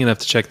definitely gonna have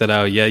to check that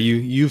out. Yeah,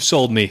 you've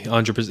sold me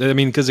 100%. I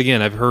mean, because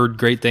again, I've heard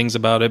great things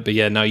about it, but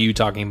yeah, now you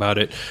talking about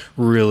it,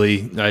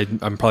 really,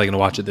 I'm probably gonna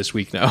watch it this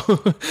week now.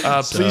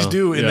 Please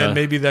do, and yeah. then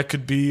maybe that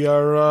could be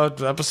our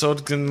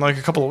episode in like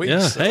a couple of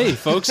weeks. Yeah. Hey,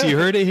 folks, you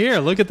heard it here.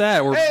 Look at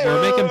that.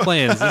 We're making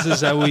plans. This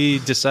is how we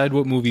decide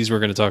what movies we're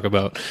going to talk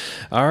about.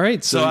 All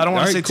right. So I don't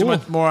want to say too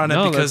much more on it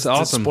because that's to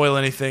awesome. spoil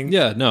anything.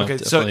 Yeah, no,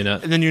 definitely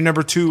not. And then your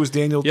number 2 was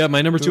Daniel. Yeah,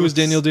 my number 2 was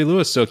Daniel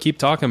Day-Lewis. So keep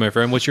talking, my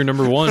friend. What's your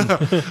number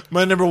 1?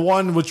 My number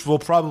 1, which will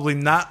probably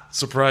not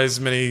surprise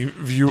many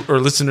view or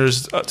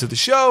listeners to the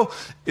show,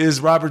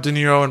 is Robert De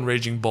Niro in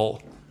Raging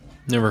Bull.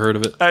 Never heard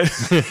of it. Well,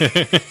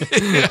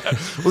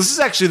 this is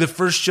actually the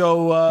first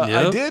show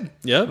I did.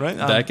 Yep. Right?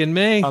 Back in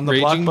May. On the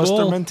Raging Blockbuster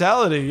Bull.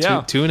 mentality.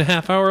 Yeah.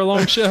 2.5 hour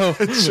long show.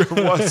 It sure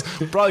was.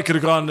 Probably could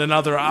have gone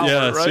another hour.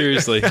 Yeah, right?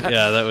 seriously.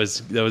 Yeah, it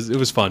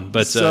was fun.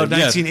 But So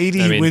 1980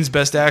 yeah, I mean, wins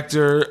Best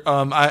Actor.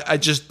 I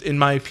just, in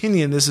my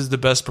opinion, this is the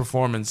best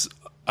performance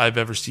I've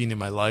ever seen in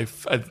my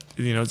life.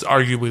 It's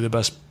arguably the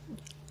best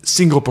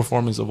single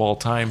performance of all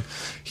time.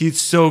 He's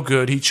so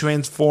good. He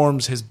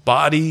transforms his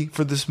body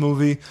for this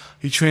movie.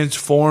 He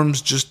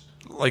transforms just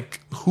like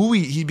who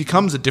he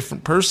becomes a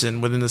different person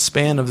within the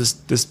span of this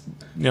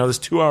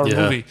 2-hour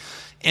movie.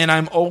 And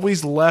I'm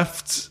always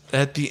left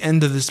at the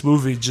end of this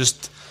movie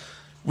just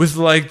with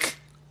like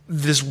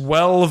this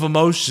well of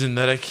emotion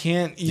that I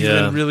can't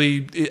even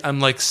really. I'm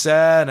like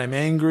sad, I'm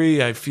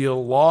angry, I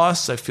feel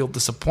loss, I feel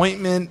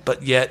disappointment,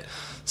 but yet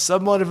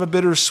somewhat of a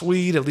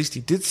bittersweet. At least he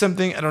did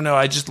something. I don't know.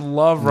 I just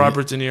love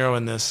Robert De Niro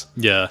in this.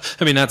 Yeah,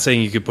 I mean, not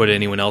saying you could put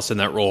anyone else in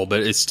that role, but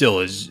it still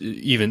is,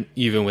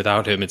 even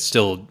without him, it's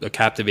still a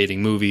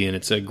captivating movie, and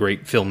it's a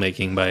great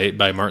filmmaking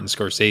by Martin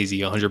Scorsese,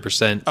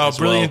 100%. Oh,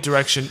 brilliant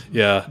direction.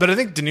 Yeah, but I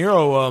think De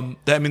Niro.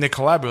 They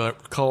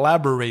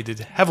collaborated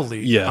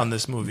heavily on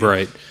this movie.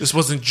 Right. This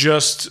wasn't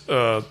just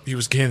he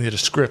was handed a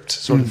script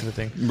sort of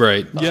thing.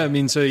 Right. Yeah. I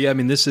mean,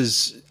 this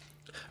is.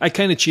 I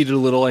kind of cheated a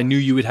little. I knew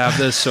you would have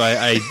this, so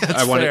I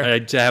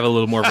wanted to have a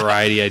little more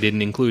variety. I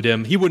didn't include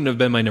him. He wouldn't have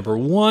been my number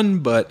 1,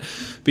 but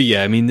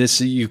yeah, I mean, this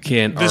you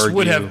can't argue. This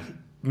would have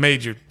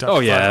made your top 5. Oh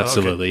yeah,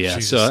 absolutely. Okay. Yeah.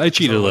 Jesus. So I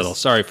cheated a little.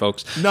 Sorry,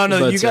 folks. No,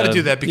 but, you got to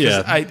do that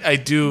because yeah. I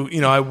do.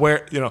 I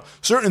wear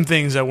certain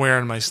things I wear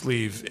on my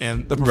sleeve,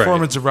 and the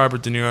performance of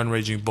Robert De Niro in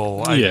Raging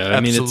Bull.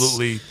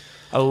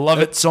 I love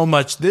it so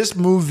much. This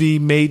movie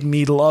made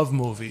me love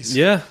movies.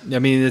 Yeah, I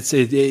mean,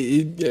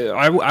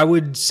 I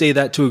would say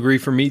that to agree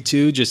for me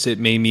too. Just it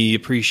made me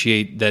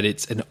appreciate that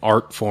it's an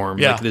art form.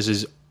 Yeah. Like this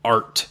is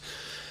art.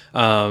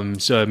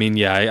 So I mean,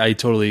 yeah, I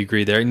totally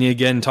agree there. And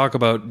again, talk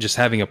about just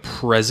having a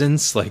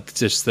presence, like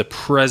just the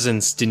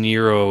presence De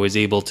Niro is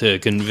able to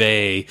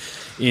convey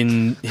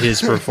in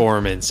his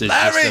performance is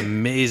just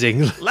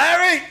amazing.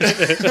 Larry,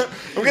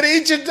 I'm gonna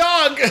eat your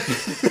dog.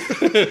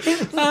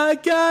 I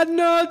got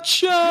no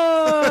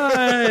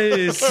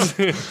choice.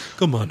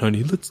 Come on,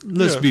 honey,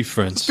 let's be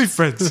friends. Let's be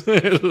friends.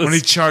 When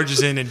he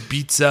charges in and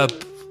beats up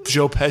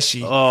Joe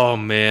Pesci. Oh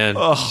man,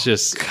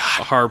 just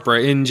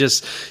heartbreak. And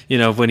just,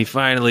 when he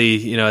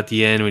finally, at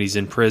the end when he's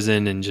in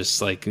prison and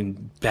just like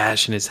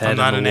bashing his head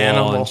on the wall,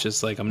 animal. and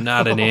just like, I'm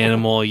not an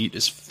animal. You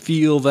just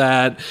feel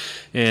that.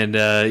 And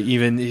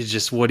even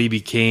just what he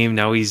became.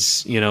 Now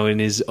he's, in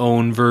his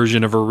own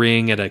version of a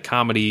ring at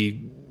a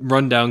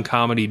rundown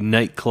comedy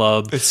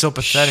nightclub. It's so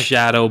pathetic.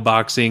 Shadow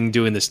boxing,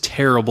 doing this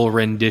terrible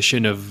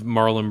rendition of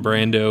Marlon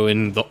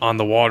Brando on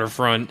the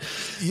waterfront.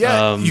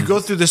 Yeah, you go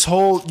through this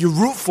you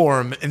root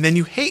for him, and then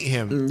you hate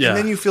him, Yeah. and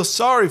then you feel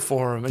sorry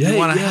for him, and you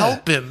want to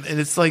help him,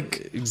 and it's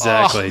like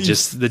exactly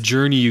just the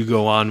journey you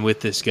go on with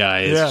this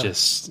guy is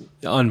just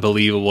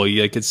unbelievable.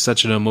 Like, it's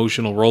such an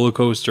emotional roller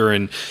coaster,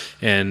 and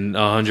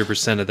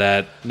 100% of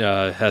that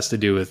has to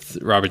do with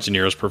Robert De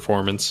Niro's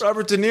performance.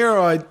 Robert De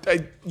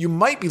Niro, you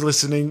might be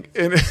listening,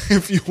 and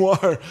if you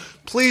are,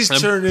 please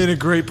turn in a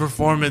great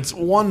performance.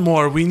 One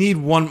more. We need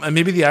one.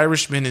 Maybe The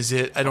Irishman is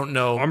it. I don't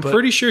know. I'm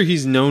pretty sure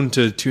he's known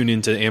to tune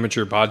into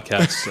amateur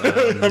podcasts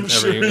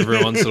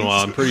every once in a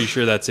while. I'm pretty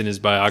sure that's in his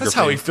biography. That's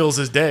how he fills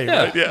his day.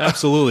 Yeah, right?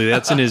 absolutely.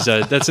 That's in his.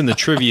 That's in the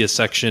trivia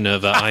section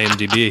of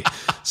IMDb.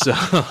 So,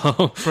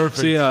 Perfect.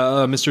 So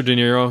yeah, Mr. De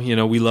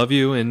Niro, we love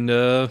you, and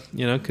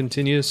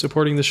continue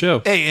supporting the show.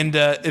 Hey, and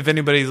if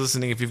anybody's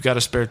listening, if you've got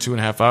a spare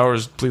 2.5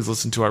 hours, please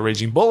listen to our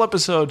Raging Bull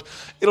episode.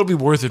 It'll be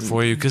worth it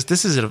for you because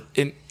this is an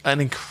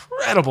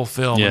incredible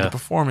film. Yeah. And the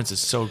performance is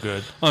so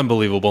good.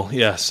 Unbelievable.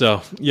 Yeah.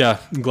 So yeah,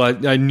 I'm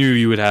glad. I knew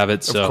you would have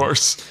it. So Of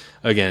course.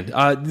 Again,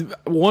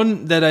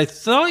 one that I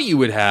thought you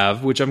would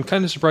have, which I'm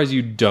kind of surprised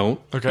you don't.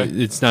 Okay.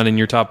 It's not in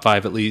your top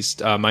 5 at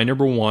least. My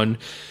number 1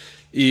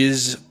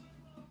 is.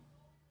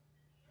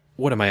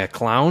 What am I, a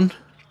clown?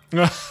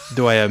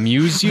 Do I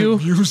amuse you?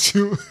 Amuse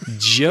you.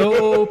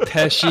 Joe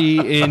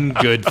Pesci in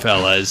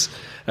Goodfellas.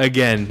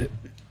 Again,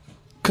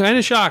 kind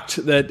of shocked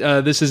that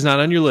this is not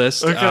on your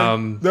list. Okay.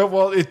 No,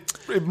 well,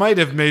 it might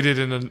have made it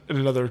in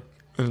another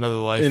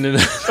life. In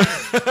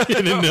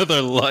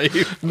another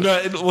life.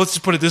 No, let's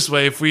just put it this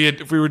way: if we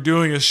were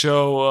doing a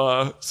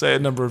show, say a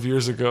number of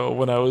years ago,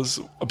 when I was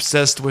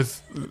obsessed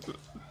with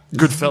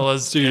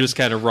Goodfellas, So you just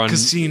kind of run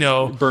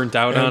Casino, burnt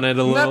out on it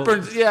a little. Not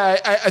burnt. Yeah,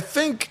 I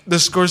think the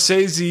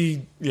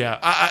Scorsese. Yeah,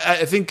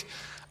 I think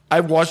I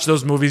watched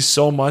those movies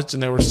so much,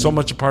 and they were so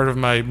much a part of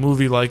my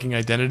movie liking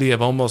identity.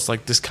 I've almost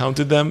like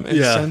discounted them in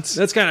a sense.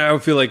 That's kind of how I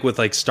feel like with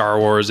like Star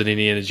Wars and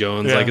Indiana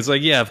Jones. Yeah. Like, it's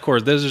like, yeah, of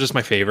course, those are just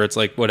my favorites.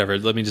 Like, whatever,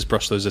 let me just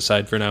brush those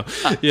aside for now.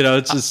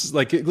 It's just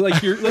like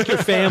your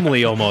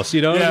family almost.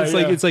 Yeah,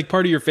 it's like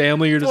part of your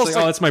family. You're just Well, like, it's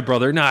oh, like- it's my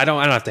brother. No, I don't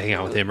have to hang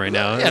out with him right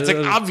now. Yeah, it's like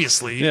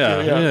obviously. yeah,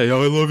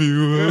 I love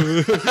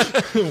you.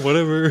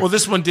 Whatever. Well,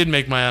 this one did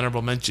make my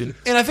honorable mention,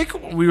 and I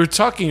think we were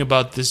talking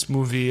about this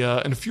movie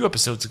in a few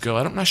episodes ago.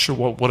 I'm not sure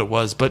what it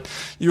was, but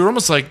you were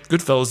almost like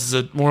Goodfellas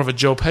is more of a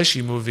Joe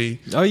Pesci movie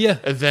Oh yeah,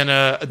 than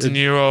a De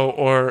Niro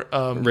or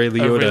Ray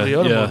Liotta.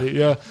 Yeah. movie.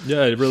 Yeah,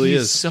 yeah, it really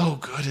he's is. so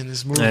good in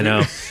this movie. I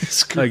know.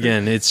 It's great.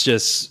 Again, it's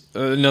just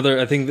another.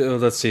 I think.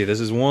 Let's see. This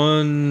is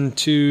 1,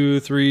 2,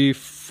 3.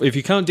 If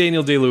you count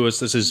Daniel Day-Lewis,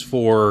 this is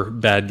 4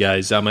 bad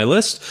guys on my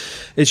list.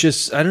 It's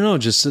just, I don't know.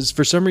 Just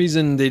for some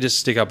reason they just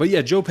stick out. But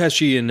yeah, Joe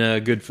Pesci in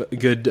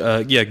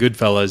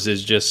Goodfellas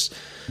is just,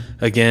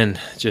 again,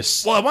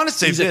 just. Well, I want to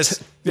say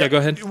this. Yeah, go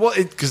ahead. Well,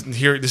 because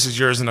here, this is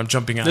yours, and I'm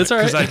jumping on That's it.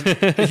 all right.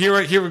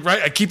 'Cause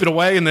I keep it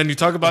away, and then you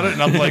talk about it,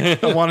 and I'm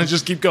like, I want to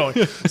just keep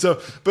going. So,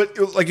 but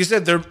like you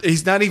said,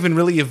 he's not even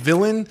really a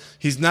villain.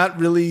 He's not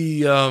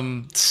really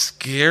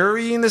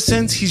scary in a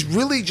sense. He's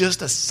really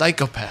just a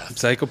psychopath.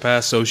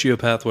 Psychopath,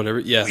 sociopath, whatever.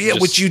 Yeah. Yeah,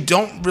 just- which you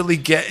don't really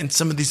get in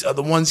some of these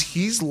other ones.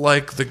 He's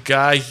like the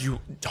guy you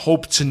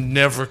hope to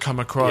never come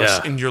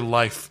across in your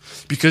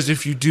life, because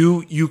if you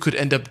do, you could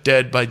end up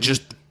dead by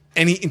just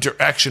any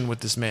interaction with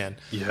this man.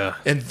 Yeah.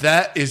 And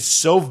that is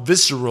so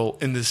visceral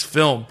in this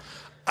film.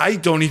 I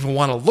don't even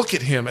want to look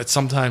at him at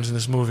sometimes in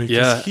this movie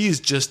because Yeah. he is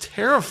just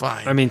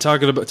terrifying. I mean,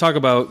 talk about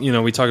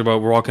we talked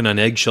about walking on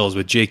eggshells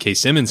with J.K.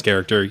 Simmons'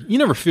 character. You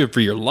never fear for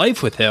your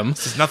life with him.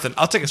 There's nothing.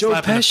 I'll take a Joe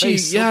slap in the Pesci,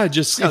 face. yeah,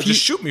 just if you-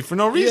 just shoot me for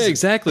no reason. Yeah,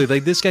 exactly.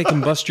 Like, this guy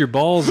can bust your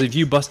balls. If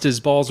you bust his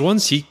balls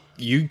once,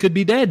 you could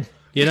be dead.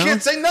 You know?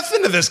 Can't say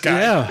nothing to this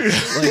guy. Yeah,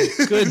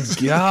 like, good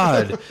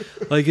God,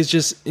 like, it's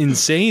just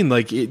insane.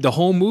 Like, the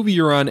whole movie,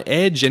 you're on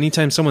edge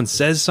anytime someone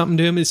says something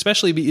to him.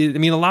 Especially, I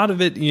mean, a lot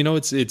of it,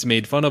 it's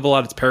made fun of a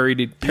lot. It's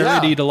parodied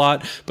Yeah. a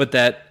lot. But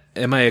that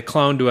 "Am I a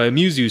clown? Do I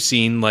amuse you?"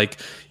 scene, like,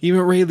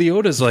 even Ray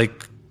Liotta's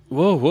like,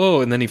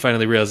 whoa. And then he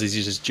finally realizes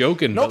he's just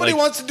joking. Nobody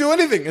wants to do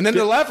anything. And then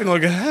they're laughing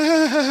like,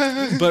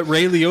 but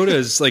Ray Liotta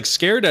is like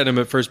scared at him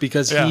at first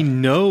because he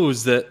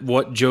knows that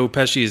what Joe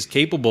Pesci is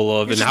capable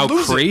of and how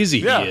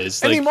crazy he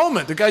is. Any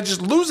moment, the guy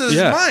just loses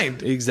his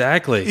mind.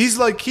 Exactly. He's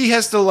like, he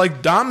has to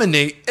like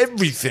dominate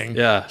everything.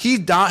 Yeah.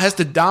 He has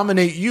to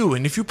dominate you.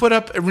 And if you put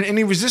up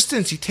any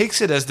resistance, he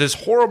takes it as this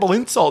horrible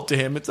insult to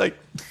him. It's like,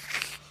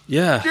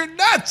 yeah, you're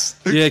nuts.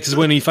 Yeah, because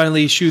when he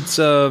finally shoots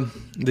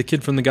the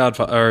kid from the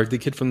Godfather or the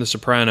kid from the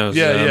Sopranos,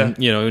 you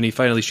know, and he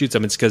finally shoots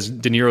him, it's because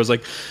De Niro's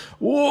like,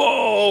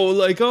 whoa,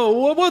 like,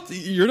 oh, what?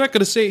 You're not going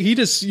to say he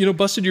just, you know,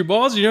 busted your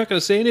balls. You're not going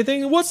to say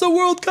anything. What's the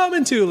world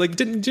coming to? Like,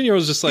 De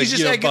Niro's just like,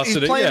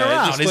 busted he's playing it.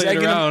 Around. Just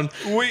playing around.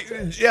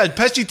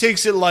 Pesci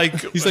takes it like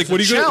he's like, what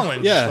are you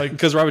challenge? Yeah,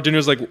 because Robert De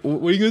Niro's like,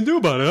 what are you going to do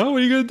about it? Huh?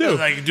 What are you going to do?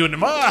 Like doing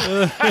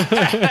tomorrow.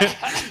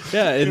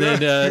 Yeah, and then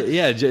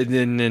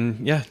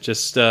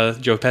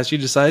Joe Pesci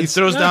decides he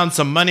throws down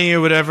some money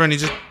or whatever, and he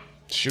just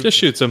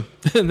shoots him.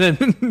 And then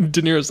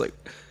De Niro's like,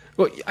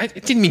 well, I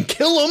didn't mean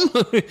kill him.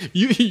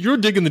 You're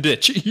digging the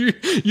ditch.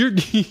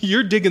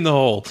 You're digging the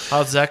hole.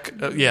 How's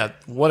that? Yeah,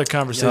 what a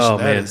conversation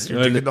that is.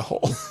 You're digging the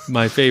hole.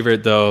 My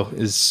favorite though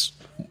is,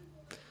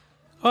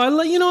 I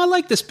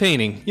like this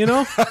painting. You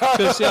know,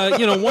 because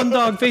one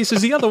dog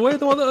faces the other way.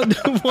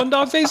 One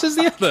dog faces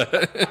the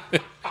other.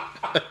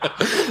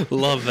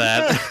 Love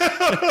that.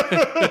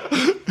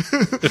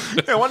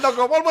 Yeah, one dog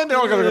go one way, the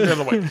other go the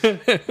other way.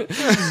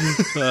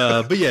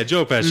 But yeah,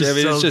 Joe Pesci. I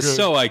mean, it's just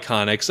so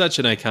iconic. Such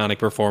an iconic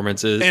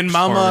performance. And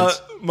Mama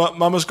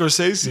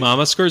Scorsese.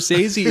 Mama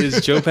Scorsese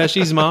is Joe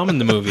Pesci's mom in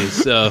the movie.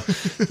 So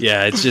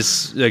yeah, it's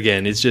just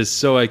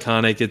so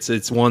iconic.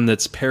 It's one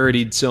that's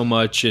parodied so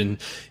much, and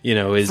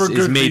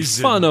is made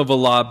fun of a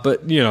lot.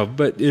 But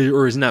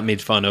or is not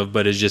made fun of,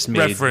 but is just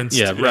made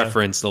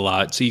referenced a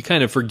lot. So you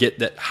kind of forget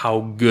that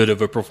how good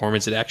of a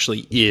performance it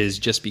actually is,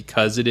 just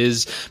because it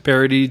is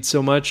parodied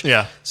so much.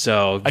 Yeah.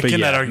 So I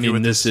cannot argue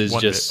with this.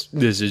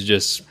 This is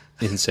just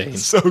insane.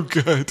 So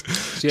good.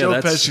 So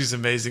Joe Pesci's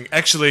amazing.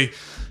 Actually,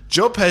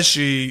 Joe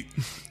Pesci,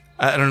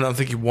 I don't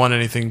think he won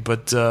anything,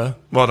 but no,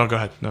 go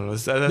ahead. No.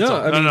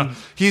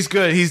 He's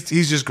good.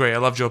 He's just great. I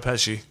love Joe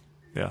Pesci.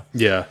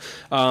 Yeah.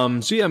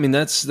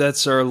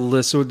 That's our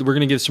list. So we're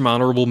going to give some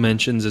honorable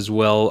mentions as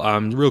well.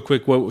 Real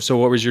quick, what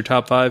was your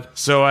top 5?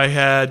 So I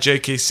had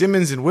J.K.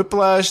 Simmons in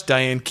Whiplash,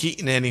 Diane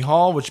Keaton, Annie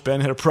Hall, which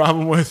Ben had a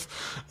problem with.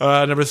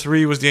 Number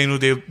 3 was Daniel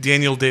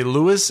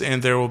Day-Lewis,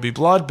 and There Will Be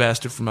Blood,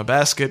 Bastard from a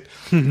Basket.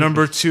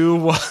 Number 2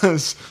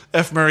 was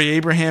F. Murray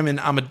Abraham in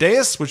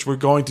Amadeus, which we're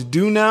going to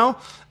do now.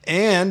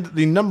 And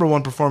the number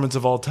 1 performance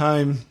of all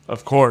time,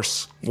 of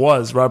course,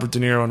 was Robert De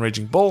Niro in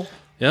Raging Bull.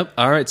 Yep.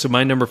 All right. So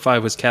my number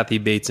 5 was Kathy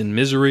Bates in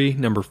Misery.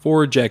 Number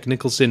 4, Jack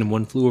Nicholson in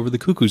One Flew Over the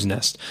Cuckoo's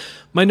Nest.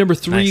 My number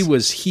 3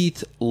 was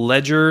Heath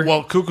Ledger.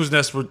 Well, Cuckoo's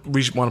Nest we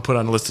want to put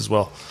on the list as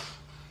well.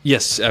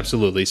 Yes,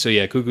 absolutely. So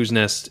yeah, Cuckoo's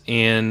Nest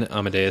and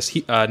Amadeus.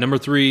 Number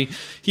 3,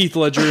 Heath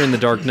Ledger in The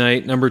Dark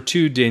Knight. Number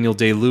 2, Daniel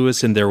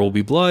Day-Lewis in There Will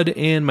Be Blood.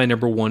 And my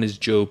number 1 is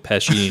Joe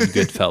Pesci in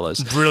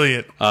Goodfellas.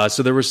 Brilliant.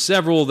 So there were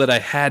several that I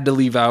had to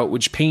leave out,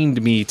 which pained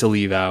me to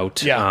leave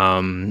out. Yeah.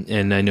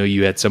 And I know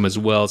you had some as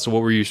well. So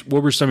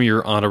what were some of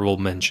your honorable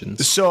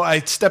mentions? So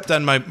I stepped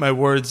on my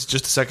words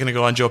just a second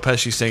ago on Joe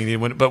Pesci saying he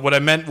wouldn't, but what I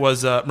meant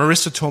was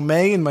Marissa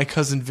Tomei and My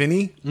Cousin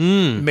Vinny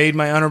made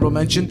my honorable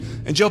mention.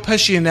 And Joe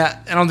Pesci in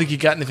that, I don't think he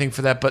got anything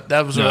for that, but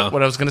that was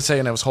what I was going to say,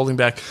 and I was holding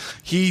back.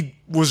 He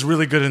was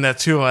really good in that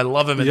too. I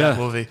love him in that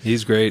movie.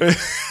 He's great.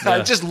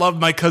 I just love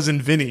My Cousin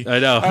Vinny. I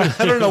know.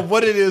 I don't know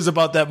what it is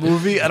about that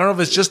movie. I don't know if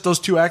it's just those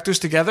two actors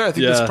together. I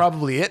think that's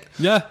probably it.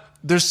 Yeah.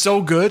 They're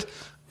so good.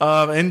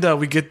 And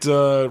we get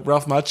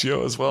Ralph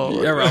Macchio as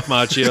well. Yeah, Ralph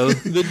Macchio.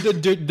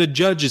 The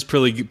judge is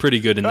pretty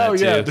good in that too. Oh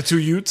yeah, the 2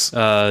 Utes.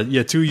 2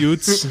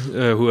 Utes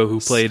who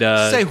played.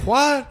 Say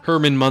what?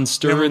 Herman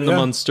Munster in The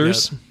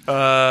Munsters.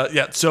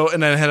 So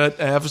and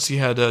I obviously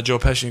had Joe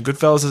Pesci in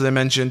Goodfellas, as I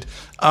mentioned.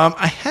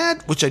 I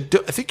had, which I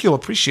think you'll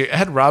appreciate. I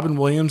had Robin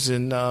Williams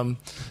in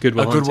Good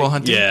Will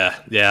Hunting. Yeah,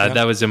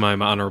 that was in my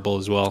honorable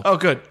as well. Oh,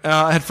 good.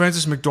 I had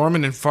Frances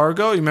McDormand in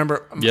Fargo. You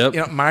remember?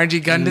 Yep. Margie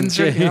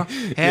Gundenser.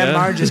 Hey,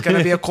 Marge, it's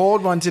gonna be a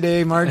cold one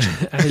today, Marge.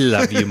 I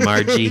love you,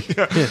 Margie.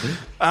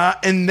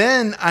 And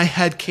then I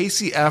had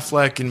Casey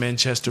Affleck in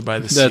Manchester by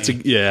the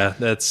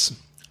Sea.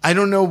 I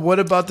don't know what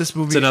about this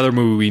movie. It's another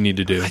movie we need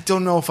to do. I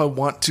don't know if I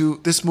want to.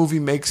 This movie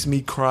makes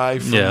me cry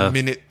from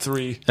minute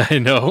 3. I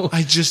know.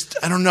 I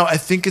don't know. I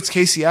think it's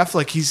Casey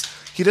Affleck.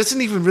 He doesn't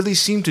even really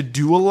seem to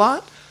do a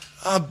lot,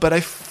 but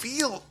I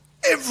feel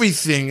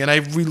everything, and I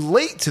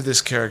relate to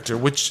this character,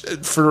 which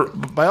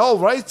by all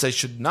rights I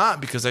should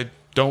not, because I'm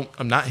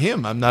not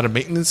him. I'm not a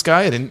maintenance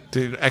guy. I didn't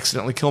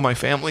accidentally kill my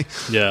family.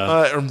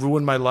 Yeah. Or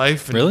ruin my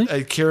life. And really? I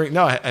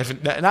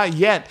haven't, not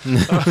yet.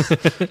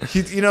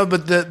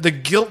 But the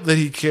guilt that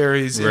he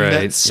carries,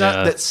 and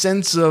that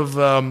sense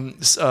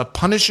of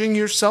punishing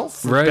yourself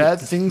for bad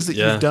things that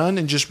you've done,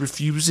 and just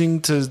refusing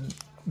to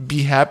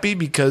be happy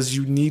because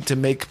you need to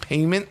make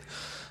payment.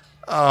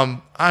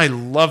 I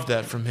love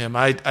that from him.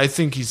 I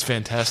think he's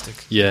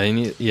fantastic. Yeah,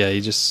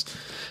 he just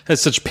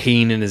has such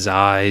pain in his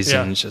eyes,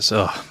 Yeah. and it's just,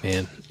 oh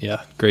man,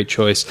 yeah, great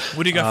choice.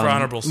 What do you got for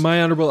honorables?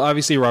 My honorable,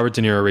 obviously, Robert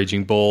De Niro,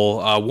 Raging Bull.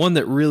 One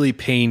that really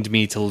pained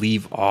me to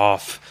leave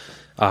off,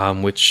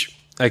 which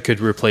I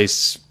could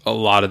replace a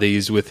lot of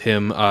these with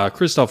him.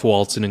 Christoph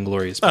Waltz in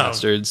Inglourious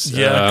Bastards.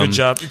 Yeah, good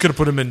job. You could have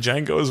put him in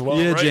Django as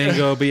well. Yeah, right?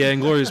 Django, but yeah,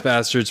 Inglourious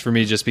Bastards for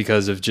me just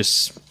because of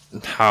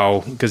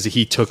because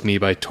he took me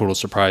by total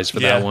surprise for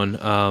that one.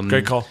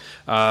 Great call.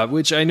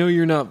 Which I know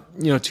you're not,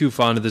 too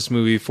fond of this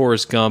movie.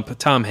 Forrest Gump,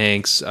 Tom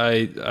Hanks.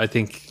 I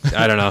think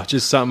I don't know,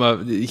 just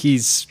something.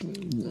 He's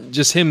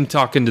just him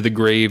talking to the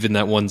grave in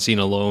that one scene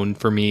alone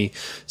for me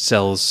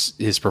sells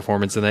his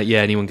performance in that.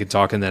 Yeah, anyone can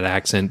talk in that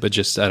accent, but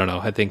just I don't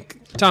know. I think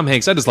Tom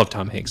Hanks. I just love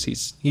Tom Hanks.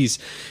 He's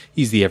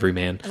the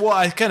everyman. Well,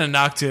 I kind of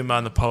knocked him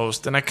on the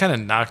post, and I kind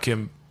of knock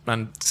him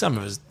on some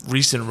of his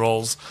recent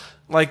roles.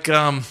 Like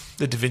the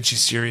Da Vinci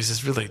series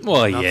is really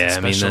nothing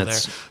special there.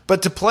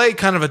 But to play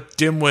kind of a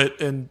dimwit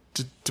and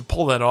to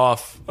pull that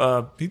off,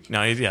 I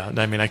cannot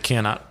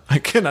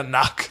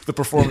knock the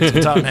performance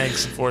of Tom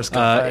Hanks and Forrest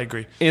Gump. I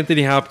agree.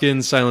 Anthony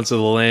Hopkins, Silence of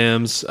the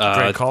Lambs.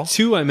 Great call.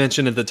 Two I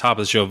mentioned at the top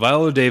of the show.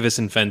 Viola Davis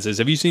in Fences.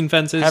 Have you seen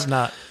Fences? Have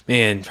not.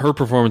 Man, her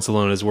performance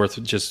alone is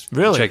worth just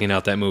Really? checking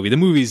out that movie. The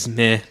movie's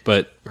meh,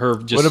 but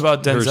what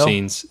about Denzel? Her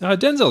scenes.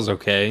 Denzel's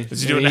okay.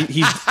 Is he doing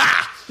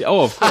that?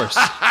 Oh, of course.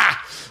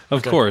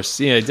 Of course.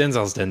 Yeah,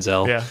 Denzel's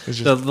Denzel. Yeah,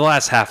 the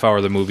last half hour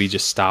of the movie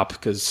just stopped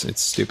because it's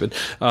stupid.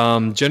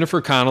 Jennifer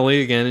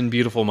Connelly, again, in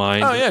Beautiful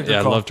Mind. Oh, yeah, good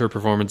I call. loved her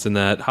performance in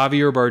that.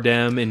 Javier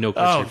Bardem in No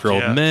Country for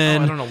Old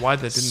Men. I don't know why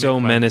that didn't So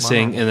make my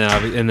menacing.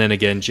 mind. And then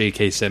again,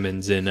 J.K.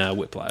 Simmons in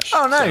Whiplash.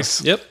 Oh, nice.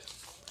 So, yep.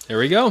 There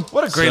we go.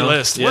 What a great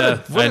list.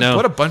 Yeah, I know.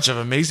 What a bunch of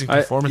amazing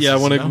performances. I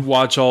want to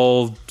watch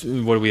all,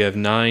 what do we have,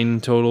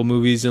 9 total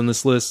movies on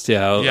this list?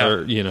 Yeah.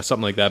 Or,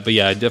 something like that. But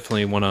yeah, I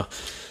definitely want to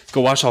go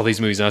watch all these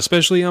movies now,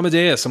 especially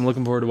Amadeus. I'm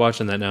looking forward to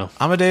watching that now.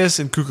 Amadeus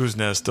and Cuckoo's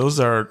Nest.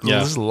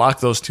 Let's lock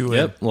those two in.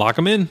 Yep, lock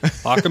them in.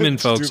 Lock them in,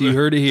 folks. You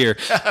heard it here.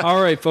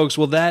 All right, folks.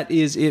 Well, that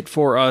is it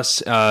for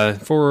us.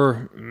 As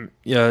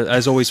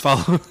always,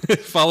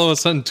 follow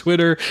us on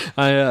Twitter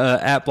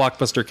at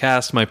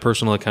BlockbusterCast. My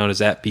personal account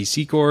is at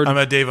PCCord. I'm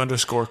at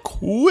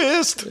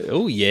Dave_Quist.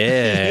 Oh,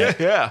 yeah.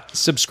 Yeah.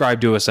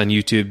 Subscribe to us on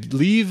YouTube.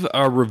 Leave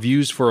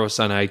reviews for us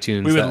on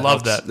iTunes. We would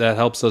love that. That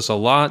helps us a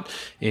lot.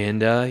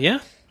 And,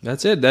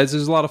 that's it. This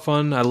is a lot of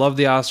fun. I love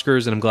the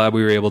Oscars, and I'm glad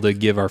we were able to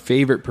give our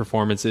favorite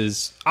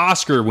performances,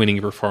 Oscar-winning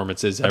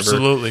performances ever.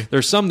 Absolutely.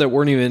 There's some that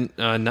weren't even,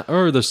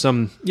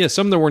 some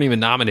that weren't even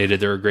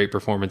nominated. There were great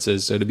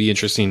performances, so it'd be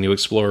interesting to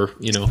explore,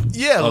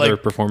 other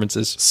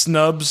performances.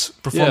 Snubs,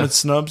 performance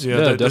snubs.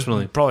 Yeah,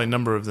 definitely. Probably a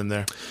number of them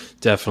there.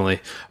 Definitely.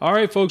 All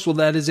right, folks. Well,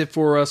 that is it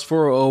for us.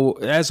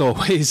 As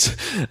always,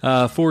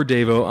 for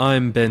Davo,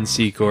 I'm Ben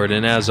Secord,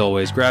 and as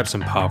always, grab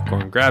some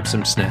popcorn, grab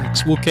some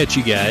snacks. We'll catch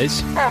you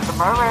guys. At the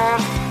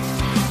moment.